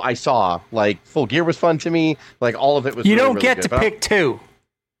show I saw, like Full Gear was fun to me. Like all of it was. You really, don't really get good. to pick two.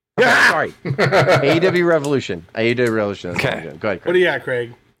 Sorry. AEW Revolution. Okay. Go ahead, Craig. What do you got,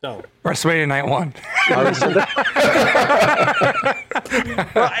 Craig? No. WrestleMania Night 1.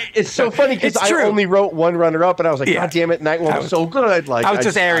 Well, it's so funny because I only wrote one runner-up, and I was like, God damn it, Night 1 was so good. Like I was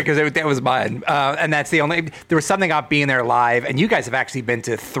just airing because that was mine. And that's the only... There was something about being there live, and you guys have actually been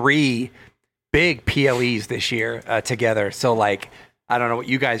to 3 big PLEs this year together. So, like... I don't know what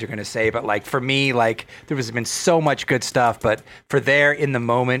you guys are going to say, but like for me, like there has been so much good stuff, but for there in the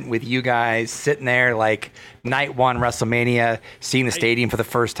moment with you guys sitting there, like night 1 WrestleMania, seeing the stadium for the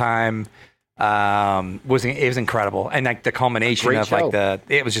first time, it was incredible. And like the culmination of like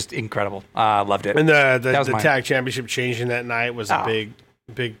it was just incredible. Loved it. And the tag championship changing that night was a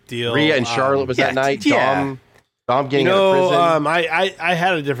big deal. Rhea and Charlotte was that night. Yeah. Dom getting out of prison. I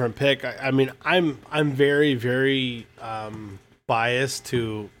had a different pick. I mean, I'm very, very, biased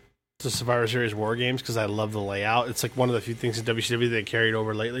to Survivor Series War Games because I love the layout. It's like one of the few things in WCW they carried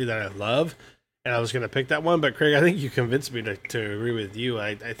over lately that I love, and I was going to pick that one, but Craig, I think you convinced me to agree with you.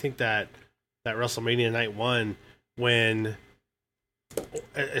 I think that WrestleMania Night 1, when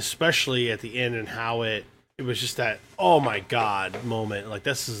especially at the end and how it was just that oh my god moment, like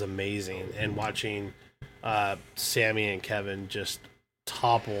this is amazing, and watching Sammy and Kevin just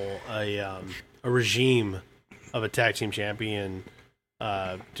topple a regime of a tag team champion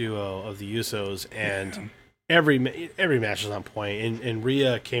duo of the Usos, and every match is on point. And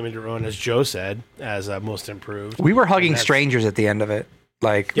Rhea came into her own, as Joe said, as most improved. We were hugging strangers at the end of it.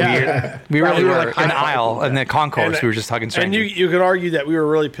 Like we were like in the aisle and the concourse. We were just hugging strangers. And you could argue that we were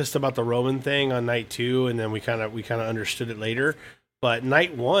really pissed about the Roman thing on night 2, and then we kind of understood it later. But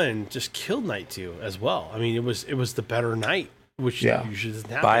night 1 just killed night 2 as well. I mean, it was the better night, which usually doesn't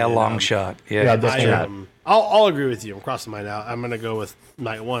happen. By a long shot. Yeah, that's true. I'll agree with you. I'm crossing mine out. I'm going to go with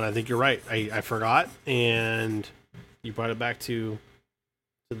night 1. I think you're right. I forgot, and you brought it back to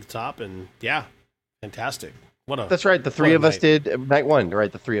the top, and yeah, fantastic. That's right. The 3 of us did night 1.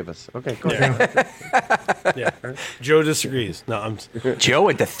 Right, the 3 of us. Okay, cool. Yeah. Joe disagrees. No, I'm Joe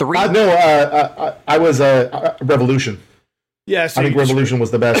at the 3. I was Revolution. Yeah, so I think Revolution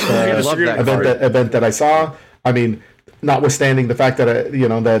was the best event that I saw. I mean, notwithstanding the fact that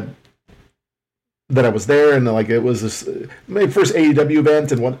that I was there, and like it was this my first AEW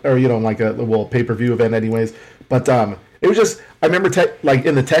event and like a pay-per-view event anyways. But it was just I remember like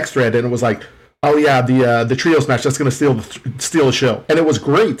in the text thread, and it was like, oh yeah, the trios match that's going to steal the show, and it was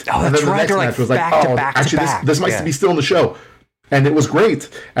great. Oh, and that's then the right. next match was like, actually this might be still in the show. And it was great.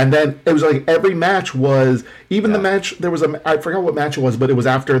 And then it was like every match was, even the match, there was I forgot what match it was, but it was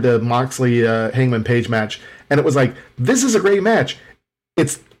after the Moxley Hangman Page match. And it was like, this is a great match.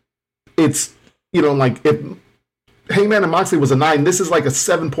 It's like if Hangman and Moxley was a 9, this is like a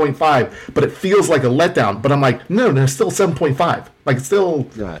 7.5, but it feels like a letdown. But I'm like, no, it's still 7.5. Like it's still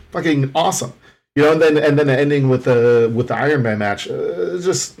fucking awesome. And then the ending with the Iron Man match,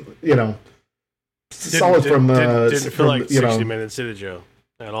 just, solid didn't feel like 60 minutes, did it, Joe?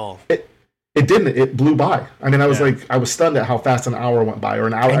 At all? It didn't. It blew by. I mean, I was stunned at how fast an hour went by, or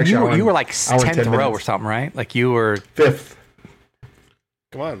an hour. And you were like 10th row or something, right? Like you were 5th.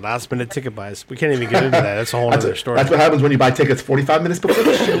 Come on, last minute ticket buys. We can't even get into that. That's a whole other story. That's what happens when you buy tickets 45 minutes before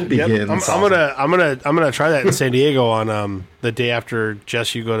the show begins. I'm gonna try that in San Diego on the day after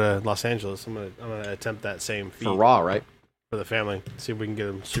Jess, you go to Los Angeles. I'm gonna attempt that same feat for Raw, right? For the family. See if we can get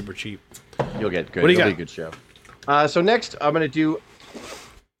them super cheap. You'll get good. What do you got? It'll be a good show. So next, I'm gonna do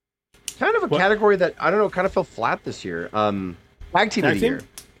kind of a category that I don't know, kind of fell flat this year. Tag team of the year.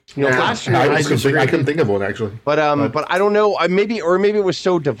 Last year I couldn't think of one actually. But I don't know. Maybe it was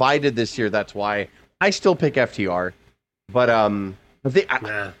so divided this year. That's why I still pick FTR. But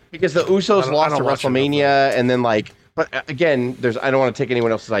because the Usos lost to WrestleMania, and then but again, I don't want to take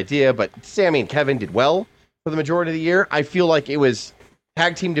anyone else's idea, but Sammy and Kevin did well for the majority of the year. I feel like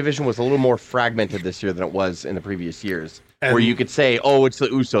tag team division was a little more fragmented this year than it was in the previous years. Where you could say, oh, it's the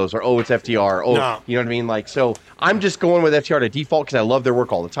Usos, or oh, it's FTR, you know what I mean? So I'm just going with FTR to default because I love their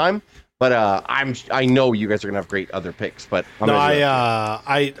work all the time. But I know you guys are gonna have great other picks. But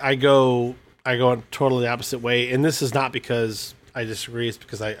I go a totally opposite way, and this is not because I disagree. It's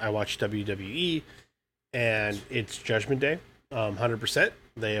because I watch WWE, and it's Judgment Day, 100%.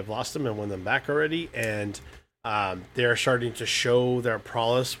 They have lost them and won them back already, and they're starting to show their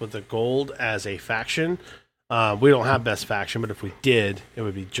prowess with the Gold as a faction. We don't have best faction, but if we did, it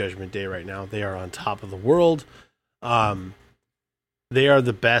would be Judgment Day right now. They are on top of the world. They are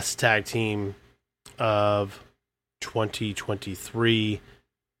the best tag team of 2023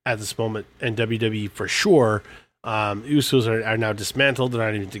 at this moment, and WWE for sure. Usos are now dismantled. They're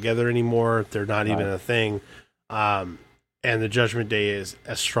not even together anymore. They're not even a thing. And the Judgment Day is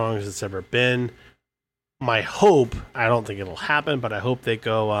as strong as it's ever been. My hope, I don't think it'll happen, but I hope they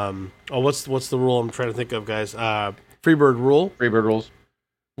go. What's the rule I'm trying to think of, guys? Freebird rule. Freebird rules.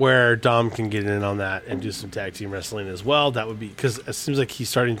 Where Dom can get in on that and do some tag team wrestling as well. That would be, because it seems like he's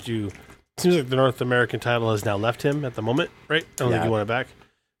starting to. It seems like the North American title has now left him at the moment, right? I don't think he won it back.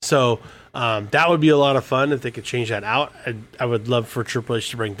 So that would be a lot of fun if they could change that out. I would love for Triple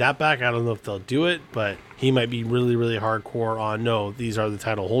H to bring that back. I don't know if they'll do it, but he might be really, really hardcore on no, these are the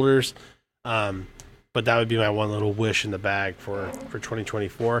title holders. But that would be my one little wish in the bag for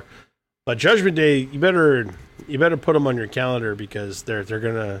 2024. But Judgment Day, you better put them on your calendar because they're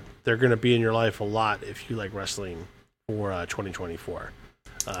gonna be in your life a lot if you like wrestling for 2024.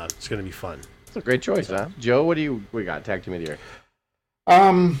 It's gonna be fun. It's a great choice, huh? Joe, we got tag team of the year?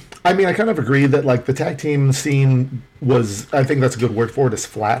 I mean, I kind of agree that the tag team scene was. I think that's a good word for it. Is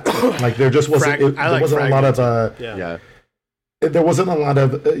flat. There just wasn't. There wasn't a lot of. There wasn't a lot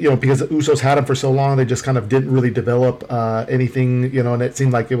of, because the Usos had him for so long, they just kind of didn't really develop anything, and it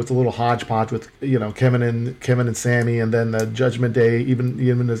seemed like it was a little hodgepodge with, Kevin and Sammy, and then the Judgment Day,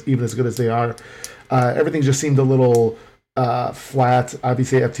 even as good as they are, everything just seemed a little flat.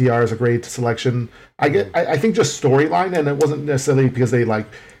 Obviously, FTR is a great selection. I think just storyline, and it wasn't necessarily because they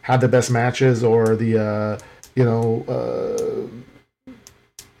had the best matches or the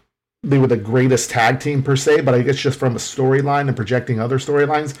they were the greatest tag team per se, but I guess just from a storyline and projecting other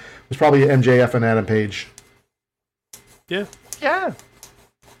storylines was probably MJF and Adam Page. Yeah.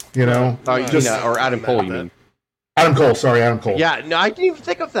 Or Adam Cole, you mean? Adam Cole, sorry, Adam Cole. Yeah, no, I didn't even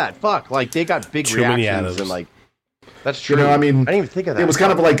think of that. Fuck, they got big reactions and that's true. I mean, I didn't even think of that. It was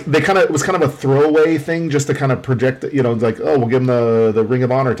kind of it was kind of a throwaway thing just to kind of project, we'll give them the Ring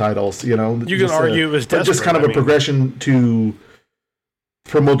of Honor titles, You can argue it was desperate. Just kind of a progression to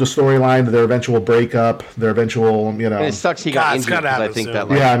promote the storyline, their eventual breakup, their eventual, And it sucks he got injured. I think that.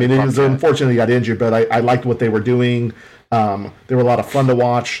 It was unfortunate he got injured, but I liked what they were doing. They were a lot of fun to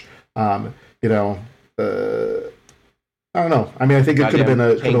watch. I don't know. I mean, I think it could have been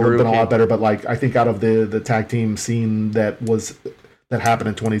a lot better, but I think out of the tag team scene that happened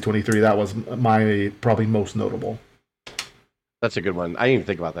in 2023, that was my probably most notable. That's a good one. I didn't even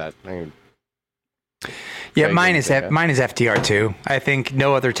think about that. Mine is FTR too. I think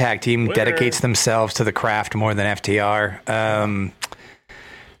no other tag team dedicates themselves to the craft more than FTR.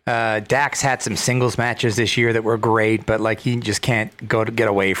 Dax had some singles matches this year that were great, but he just can't get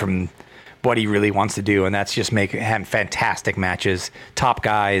away from what he really wants to do, and that's just have fantastic matches, top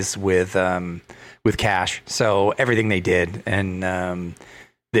guys with cash. So everything they did and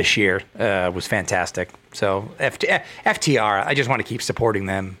this year was fantastic. So FTR, I just want to keep supporting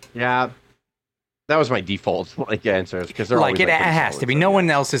them. Yeah. That was my default answer because they're always it has to be. No one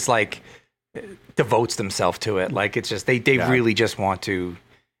else is devotes themselves to it. It's just they really just want to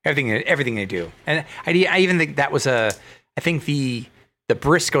everything they do. And I even think that was I think the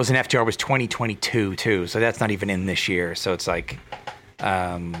Briscoes in FTR was 2022 too. So that's not even in this year. So it's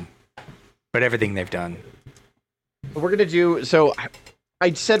but everything they've done. We're gonna do. So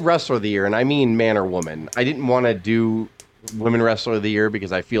I said wrestler of the year, and I mean man or woman. I didn't want to do women wrestler of the year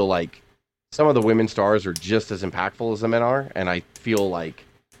because I feel like some of the women stars are just as impactful as the men are, and I feel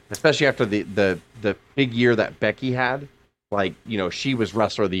especially after the big year that Becky had, she was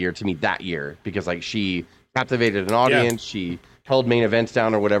wrestler of the year to me that year because she captivated an audience, she held main events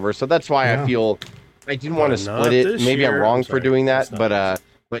down or whatever. So that's why I feel I didn't want to split it. Maybe I'm wrong for doing that, but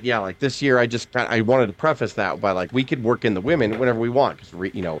But yeah, like this year, I wanted to preface that by like we could work in the women whenever we want because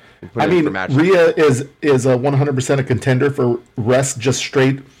Rhea is a 100% a contender for just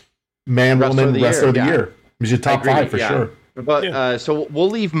straight man, woman wrestler of the year. She's top 5 for sure. But so we'll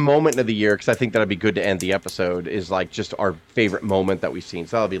leave moment of the year because I think that'd be good to end the episode. Is like just our favorite moment that we've seen.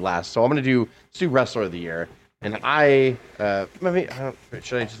 So that'll be last. So I'm gonna do wrestler of the year, and should I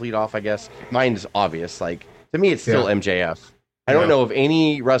just lead off? I guess mine is obvious. Like to me, it's still MJF. I don't know of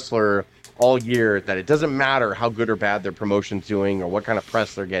any wrestler all year that it doesn't matter how good or bad their promotion's doing or what kind of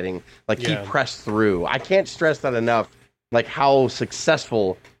press they're getting. Like he pressed through. I can't stress that enough. Like how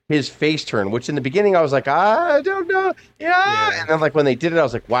successful his face turn, which in the beginning I was like, I don't know. Yeah. And then like when they did it, I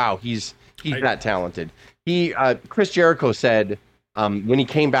was like, wow, he's that talented. Chris Jericho said when he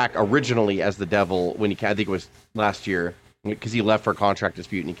came back originally as the Devil, I think it was last year, because he left for a contract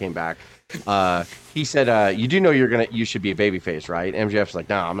dispute and he came back. He said, you do know you should be a babyface, right? MJF's like,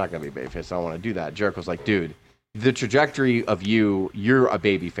 no, I'm not going to be a babyface. I don't want to do that. Jericho's like, dude, the trajectory of you're a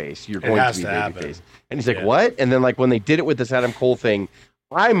babyface. You're going to be a babyface. And he's like, what? And then like when they did it with this Adam Cole thing,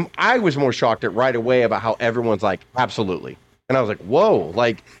 I was more shocked at right away about how everyone's like, absolutely. And I was like, whoa,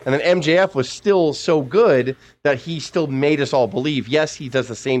 like, and then MJF was still so good that he still made us all believe, yes, he does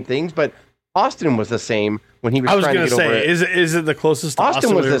the same things, but Austin was the same when he was trying to get over it. Is it the closest to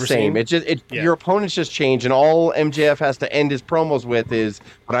Austin was the same. Your opponents just change, and all MJF has to end his promos with is,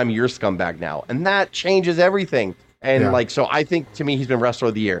 but I'm your scumbag now. And that changes everything. And so I think to me, he's been wrestler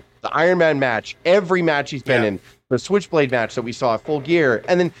of the year. The Iron Man match, every match he's been in, the Switchblade match that we saw at Full Gear.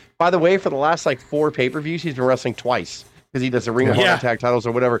 And then, by the way, for the last like 4 pay-per-views, he's been wrestling twice because he does the Ring of Honor tag titles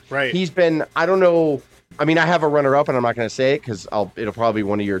or whatever. Right. He's been, I don't know. I mean, I have a runner-up, and I'm not going to say it because it'll probably be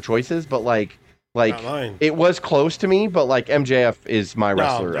one of your choices. But like it was close to me. But like MJF is my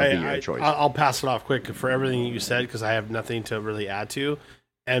wrestler of the year choice. I'll pass it off quick for everything you said because I have nothing to really add to.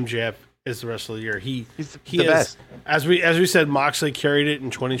 MJF is the wrestler of the year. He's the best. As we said, Moxley carried it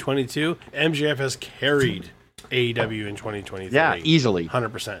in 2022. MJF has carried AEW in 2023. Yeah, easily.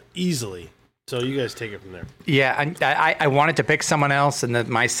 100%. Easily. So you guys take it from there. Yeah, I wanted to pick someone else, and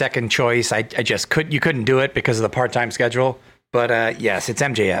my second choice, I just couldn't. You couldn't do it because of the part-time schedule. But yes, it's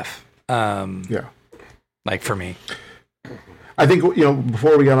MJF. Like for me. I think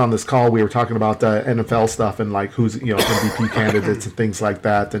before we got on this call, we were talking about the NFL stuff and like who's MVP candidates and things like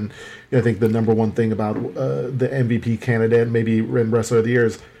that. And I think the number one thing about the MVP candidate, maybe wrestler of the year,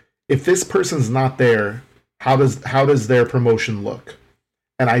 is if this person's not there, how does their promotion look?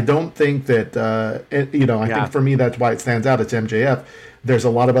 And I don't think that I think for me that's why it stands out. It's MJF. There's a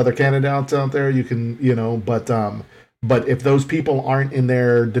lot of other candidates out there. You can but if those people aren't in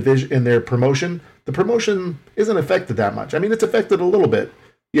their division, in their promotion, the promotion isn't affected that much. I mean, it's affected a little bit.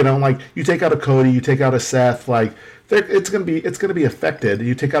 Like you take out a Cody, you take out a Seth, like it's gonna be affected.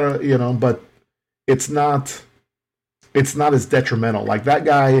 You take out but it's not as detrimental. Like that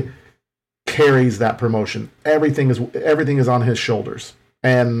guy carries that promotion. Everything is on his shoulders.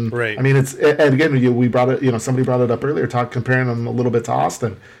 And right. I mean, and again, we brought it. Somebody brought it up earlier, comparing him a little bit to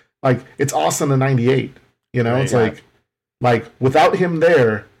Austin. Like it's Austin in '98. Right, it's like without him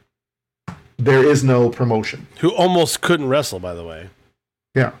there is no promotion. Who almost couldn't wrestle, by the way.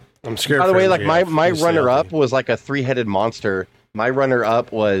 Yeah, I'm scared. By the way, like my runner up was like a 3-headed monster. My runner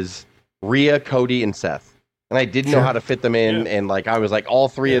up was Rhea, Cody, and Seth. And I didn't know how to fit them in, and like I was like, all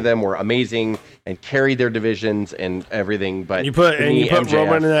 3 of them were amazing and carried their divisions and everything. But you put MJF,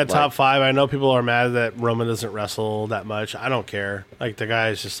 Roman in that top 5. I know people are mad that Roman doesn't wrestle that much. I don't care. Like the guy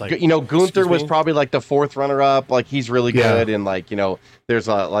is just like Gunther was probably like the 4th runner up. Like he's really good, and like there's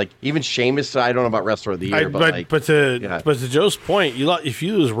like even Sheamus. I don't know about wrestler of the year, but to Joe's point, if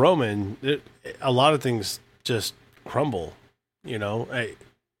you lose Roman, a lot of things just crumble. He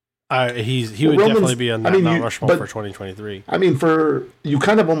would definitely be on that Mount Rushmore for 2023. I mean, you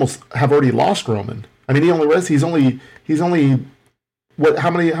kind of almost have already lost Roman. I mean, he's only what? How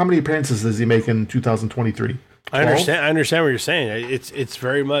many appearances does he make in 2023? 12? I understand what you're saying. It's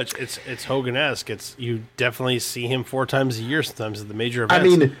very much it's Hogan-esque. You definitely see him 4 times a year sometimes at the major events. I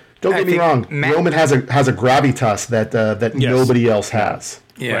mean, don't get me wrong. Roman has a gravitas that nobody else has.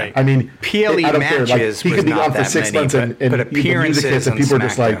 Yeah, right. I mean, PLE matches. Like, he could be on for 6 months, but appearances, and people are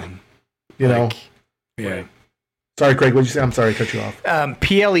just like. Yeah. Sorry, Craig. What did you say? I'm sorry, I cut you off.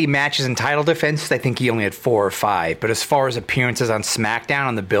 PLE matches and title defenses, I think he only had 4 or 5. But as far as appearances on SmackDown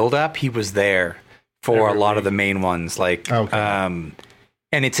on the build-up, he was there for a lot of the main ones. Like, and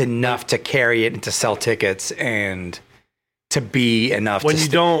it's enough to carry it and to sell tickets to be enough to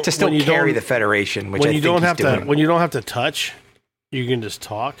still carry the federation. Which when you don't have to touch, you can just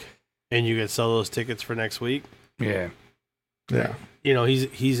talk, and you can sell those tickets for next week. Yeah. Yeah.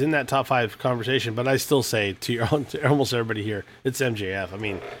 He's in that top 5 conversation, but I still say to almost everybody here, it's MJF. I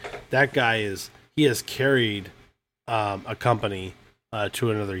mean, that guy he has carried a company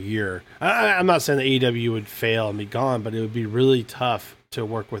to another year. I'm not saying that AEW would fail and be gone, but it would be really tough to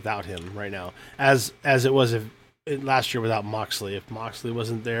work without him right now, as it was last year without Moxley. If Moxley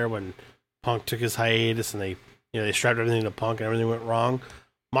wasn't there when Punk took his hiatus and they strapped everything to Punk and everything went wrong,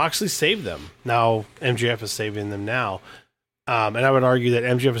 Moxley saved them. Now MJF is saving them now, and I would argue that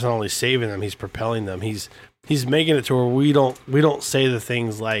MJF is not only saving them, he's propelling them. He's making it to where we don't say the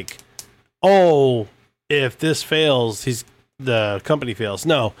things like, oh, if this fails, the company fails.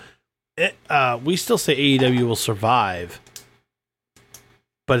 No, we still say AEW will survive.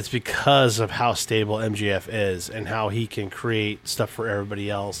 But it's because of how stable MJF is and how he can create stuff for everybody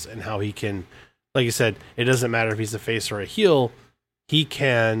else and how he can, like you said, it doesn't matter if he's a face or a heel, he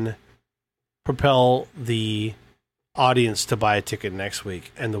can propel the audience to buy a ticket next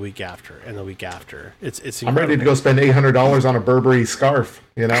week and the week after and the week after. It's incredible. I'm ready to go spend $800 on a Burberry scarf,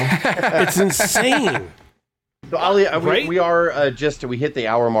 It's insane. So Ali, Right? we are we hit the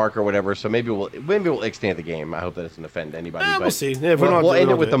hour mark or whatever, so maybe we'll extend the game. I hope that doesn't offend anybody. But we'll see. We'll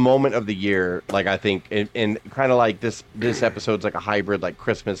end it with the moment of the year, like I think, and kind of like this episode's like a hybrid, like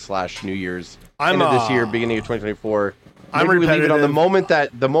Christmas / New Year's. End of this year, beginning of 2024. I'm Maybe we leave it on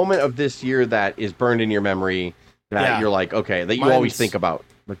repetitive. the moment of this year that is burned in your memory that you're like, okay, that you always think about.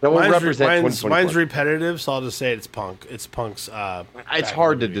 But that will represent 2024. Mine's repetitive, so I'll just say it's Punk. It's Punk's. It's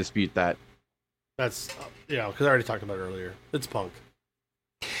hard to dispute that. That's because I already talked about it earlier. It's Punk.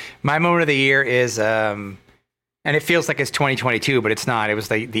 My moment of the year is, and it feels like it's 2022, but it's not. It was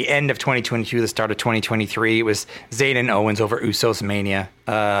the end of 2022, the start of 2023. It was Zayn and Owens over Usos Mania,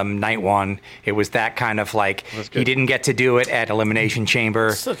 night 1. It was that kind of like, he didn't get to do it at Elimination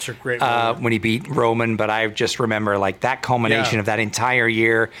Chamber. Such a great moment. When he beat Roman, but I just remember like that culmination of that entire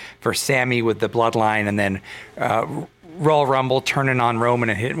year for Sammy with the bloodline, and then Royal Rumble turning on Roman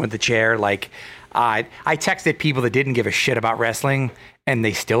and hitting with the chair. Like, I texted people that didn't give a shit about wrestling and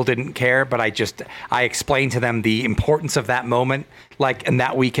they still didn't care, but I explained to them the importance of that moment. Like, and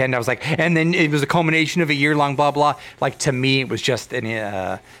that weekend I was like, and then it was a culmination of a year-long blah blah. Like, to me it was just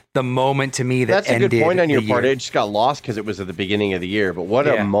the moment to me that that's ended a good point on your part. year. It just got lost because it was at the beginning of the year, but what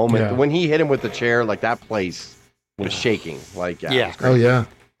a moment when he hit him with the chair. Like, that place was shaking. Like, oh yeah,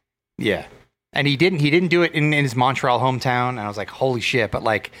 and he didn't do it in his Montreal hometown, and I was like, holy shit. But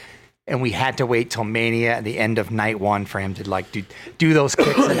like, and we had to wait till Mania at the end of night 1 for him to like do those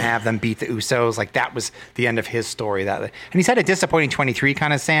kicks and have them beat the Usos. Like, that was the end of his story. And he's had a disappointing 23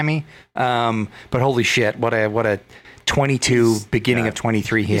 kind of Sammy. But holy shit, what a 22 beginning of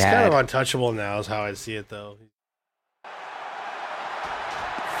 23 he He's had. kind of untouchable now is how I see it, though.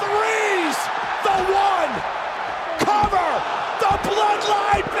 Three's the one. Cover the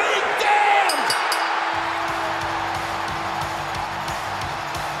bloodline being damned.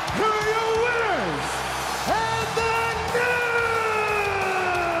 Here are your winners and the new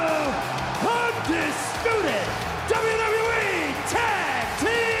undisputed WWE Tag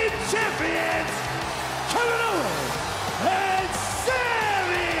Team Champions, Kevin Owens and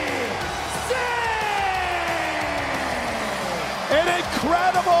Sami Zayn. An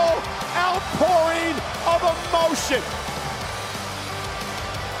incredible outpouring of emotion.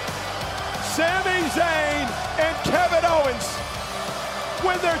 Sami Zayn and Kevin Owens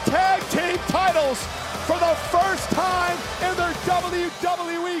win their tag team titles for the first time in their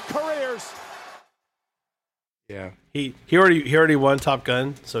WWE careers. Yeah, he already won Top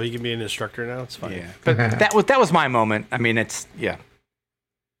Gun, so he can be an instructor now. It's fine. Yeah, but that was my moment. I mean, it's It's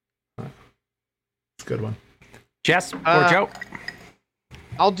a good one. Jess or Joe.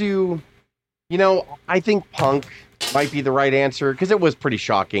 I'll do. I think Punk might be the right answer because it was pretty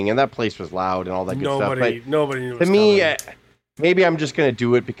shocking and that place was loud and all that good stuff. But nobody knew. to me, maybe I'm just gonna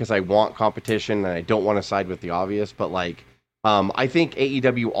do it because I want competition and I don't want to side with the obvious. But like, I think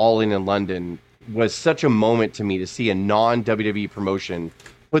AEW All In London was such a moment to me to see a non-WWE promotion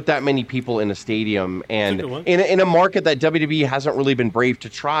put that many people in a stadium and in a market that WWE hasn't really been brave to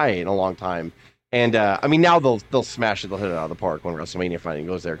try in a long time. And I mean, now they'll smash it, they'll hit it out of the park when WrestleMania finally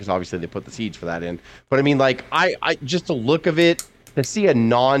goes there because obviously they put the seeds for that in. But I mean, like, I just the look of it, to see a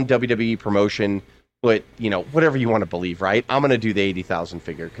non-WWE promotion put, whatever you want to believe, right? I'm gonna do the 80,000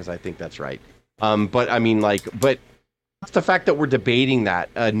 figure because I think that's right. But I mean, like, but that's the fact that we're debating that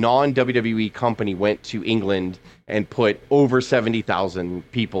a non-WWE company went to England and put over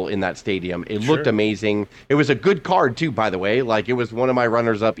 70,000 people in that stadium. It looked amazing. It was a good card too, by the way. Like, it was one of my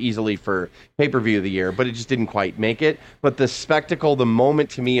runners up easily for pay-per-view of the year, but it just didn't quite make it. But the spectacle, the moment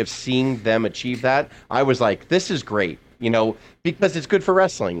to me of seeing them achieve that, I was like, this is great. because it's good for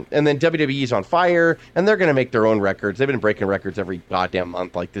wrestling. And then WWE's on fire, and they're going to make their own records. They've been breaking records every goddamn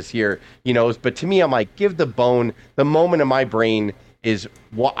month like this year, But to me, I'm like, give the bone. The moment in my brain is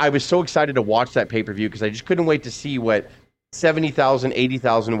what I was so excited to watch that pay-per-view because I just couldn't wait to see what 70,000,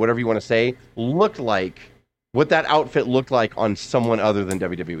 80,000, whatever you want to say, looked like. What that outfit looked like on someone other than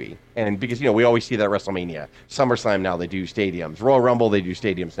WWE. And because, we always see that at WrestleMania. SummerSlam now, they do stadiums. Royal Rumble, they do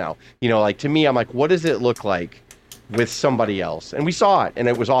stadiums now. To me, I'm like, what does it look like with somebody else? And we saw it, and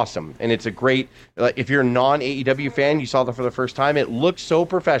it was awesome. And it's a great, if you're a non-AEW fan, you saw that for the first time, it looks so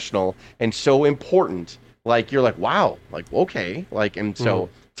professional and so important. You're like, wow, okay. So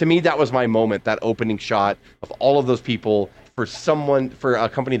to me, that was my moment, that opening shot of all of those people for a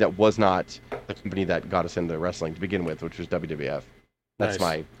company that was not the company that got us into wrestling to begin with, which was WWF. That's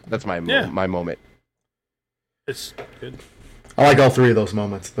my moment. It's good. I like all three of those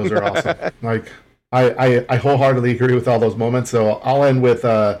moments. Those are awesome. I wholeheartedly agree with all those moments. So I'll end with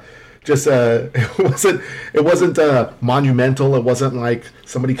it wasn't monumental. It wasn't like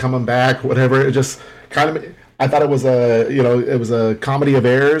somebody coming back, whatever. It just kind of. I thought it was a comedy of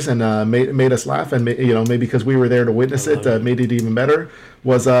errors and made us laugh, and maybe because we were there to witness it, made it even better.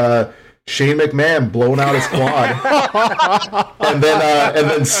 Was Shane McMahon blowing out his quad, and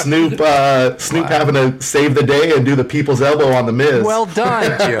then Snoop having to save the day and do the people's elbow on the Miz. Well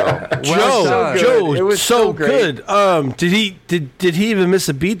done, Joe. Joe, it was so good. Did he even miss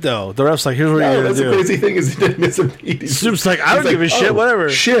a beat though? The ref's like, here's what you're gonna do. The crazy thing is he didn't miss a beat. Snoop's like, I don't give a shit. Whatever.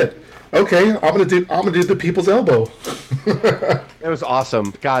 Shit. Okay, I'm gonna do the people's elbow. It was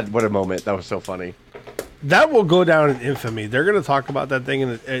awesome. God, what a moment! That was so funny. That will go down in infamy. They're going to talk about that thing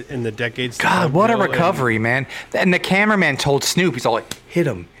in the decades. God, what a recovery, man! And the cameraman told Snoop, he's all like, "Hit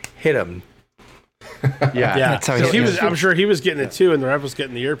him." Yeah. That's how I'm sure he was getting it too, and the ref was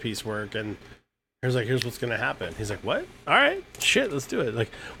getting the earpiece work, and here's what's going to happen. He's like, what? All right, shit, let's do it. Like,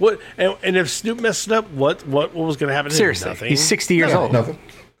 what? And if Snoop messed it up, what was going to happen to him? Seriously, Nothing. he's 60 years old. Nothing.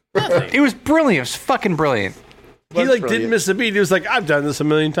 It was brilliant. It was fucking brilliant. He didn't miss a beat. He was like, I've done this a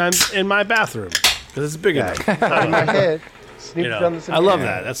million times in my bathroom because it's big enough. In my head. Snoop done this. I love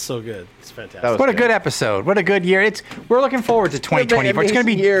that. That's so good. It's fantastic. What a good episode. What a good year. We're looking forward to 2024. It's going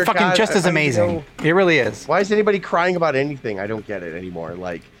to be fucking just as amazing. It really is. Why is anybody crying about anything? I don't get it anymore.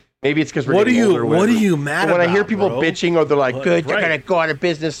 Like, maybe it's because we're What getting older. What are you mad about? When I hear people bitching or they're like, They're going to go out of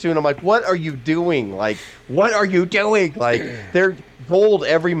business soon. I'm like, what are you doing? Like, what are you doing? Like, their gold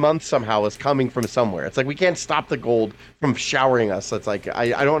every month somehow is coming from somewhere. It's like, we can't stop the gold from showering us. It's like,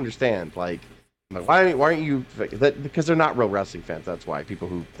 I don't understand. Like, why aren't you? Because they're not real wrestling fans. That's why people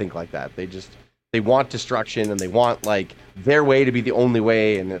who think like that, they want destruction and they want like their way to be the only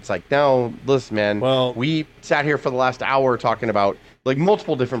way. And it's like, no, listen, man. Well, we sat here for the last hour talking about like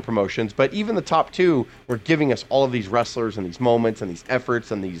multiple different promotions, but even the top two were giving us all of these wrestlers and these moments and these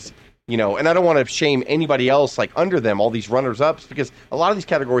efforts and these, and I don't want to shame anybody else like under them, all these runners ups, because a lot of these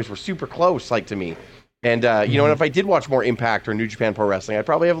categories were super close, like to me. And, and if I did watch more Impact or New Japan Pro Wrestling, I'd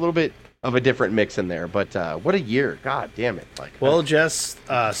probably have a little bit of a different mix in there. But what a year. God damn it. Like, well, Jess,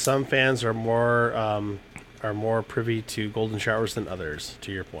 some fans are more privy to golden showers than others,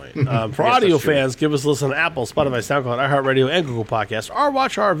 to your point. For audio fans, give us a listen on Apple, Spotify, SoundCloud, iHeartRadio, and Google Podcasts, or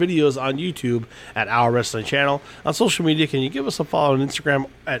watch our videos on YouTube at Our Wrestling Channel. On social media, can you give us a follow on Instagram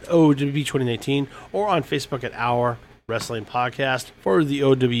at O.W.P 2019 or on Facebook at Our Wrestling Podcast? For the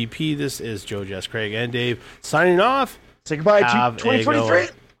O.W.P, this is Joe, Jess, Craig, and Dave signing off. Say goodbye to 2023.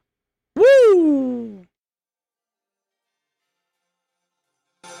 Woo!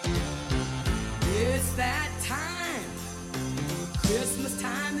 It's that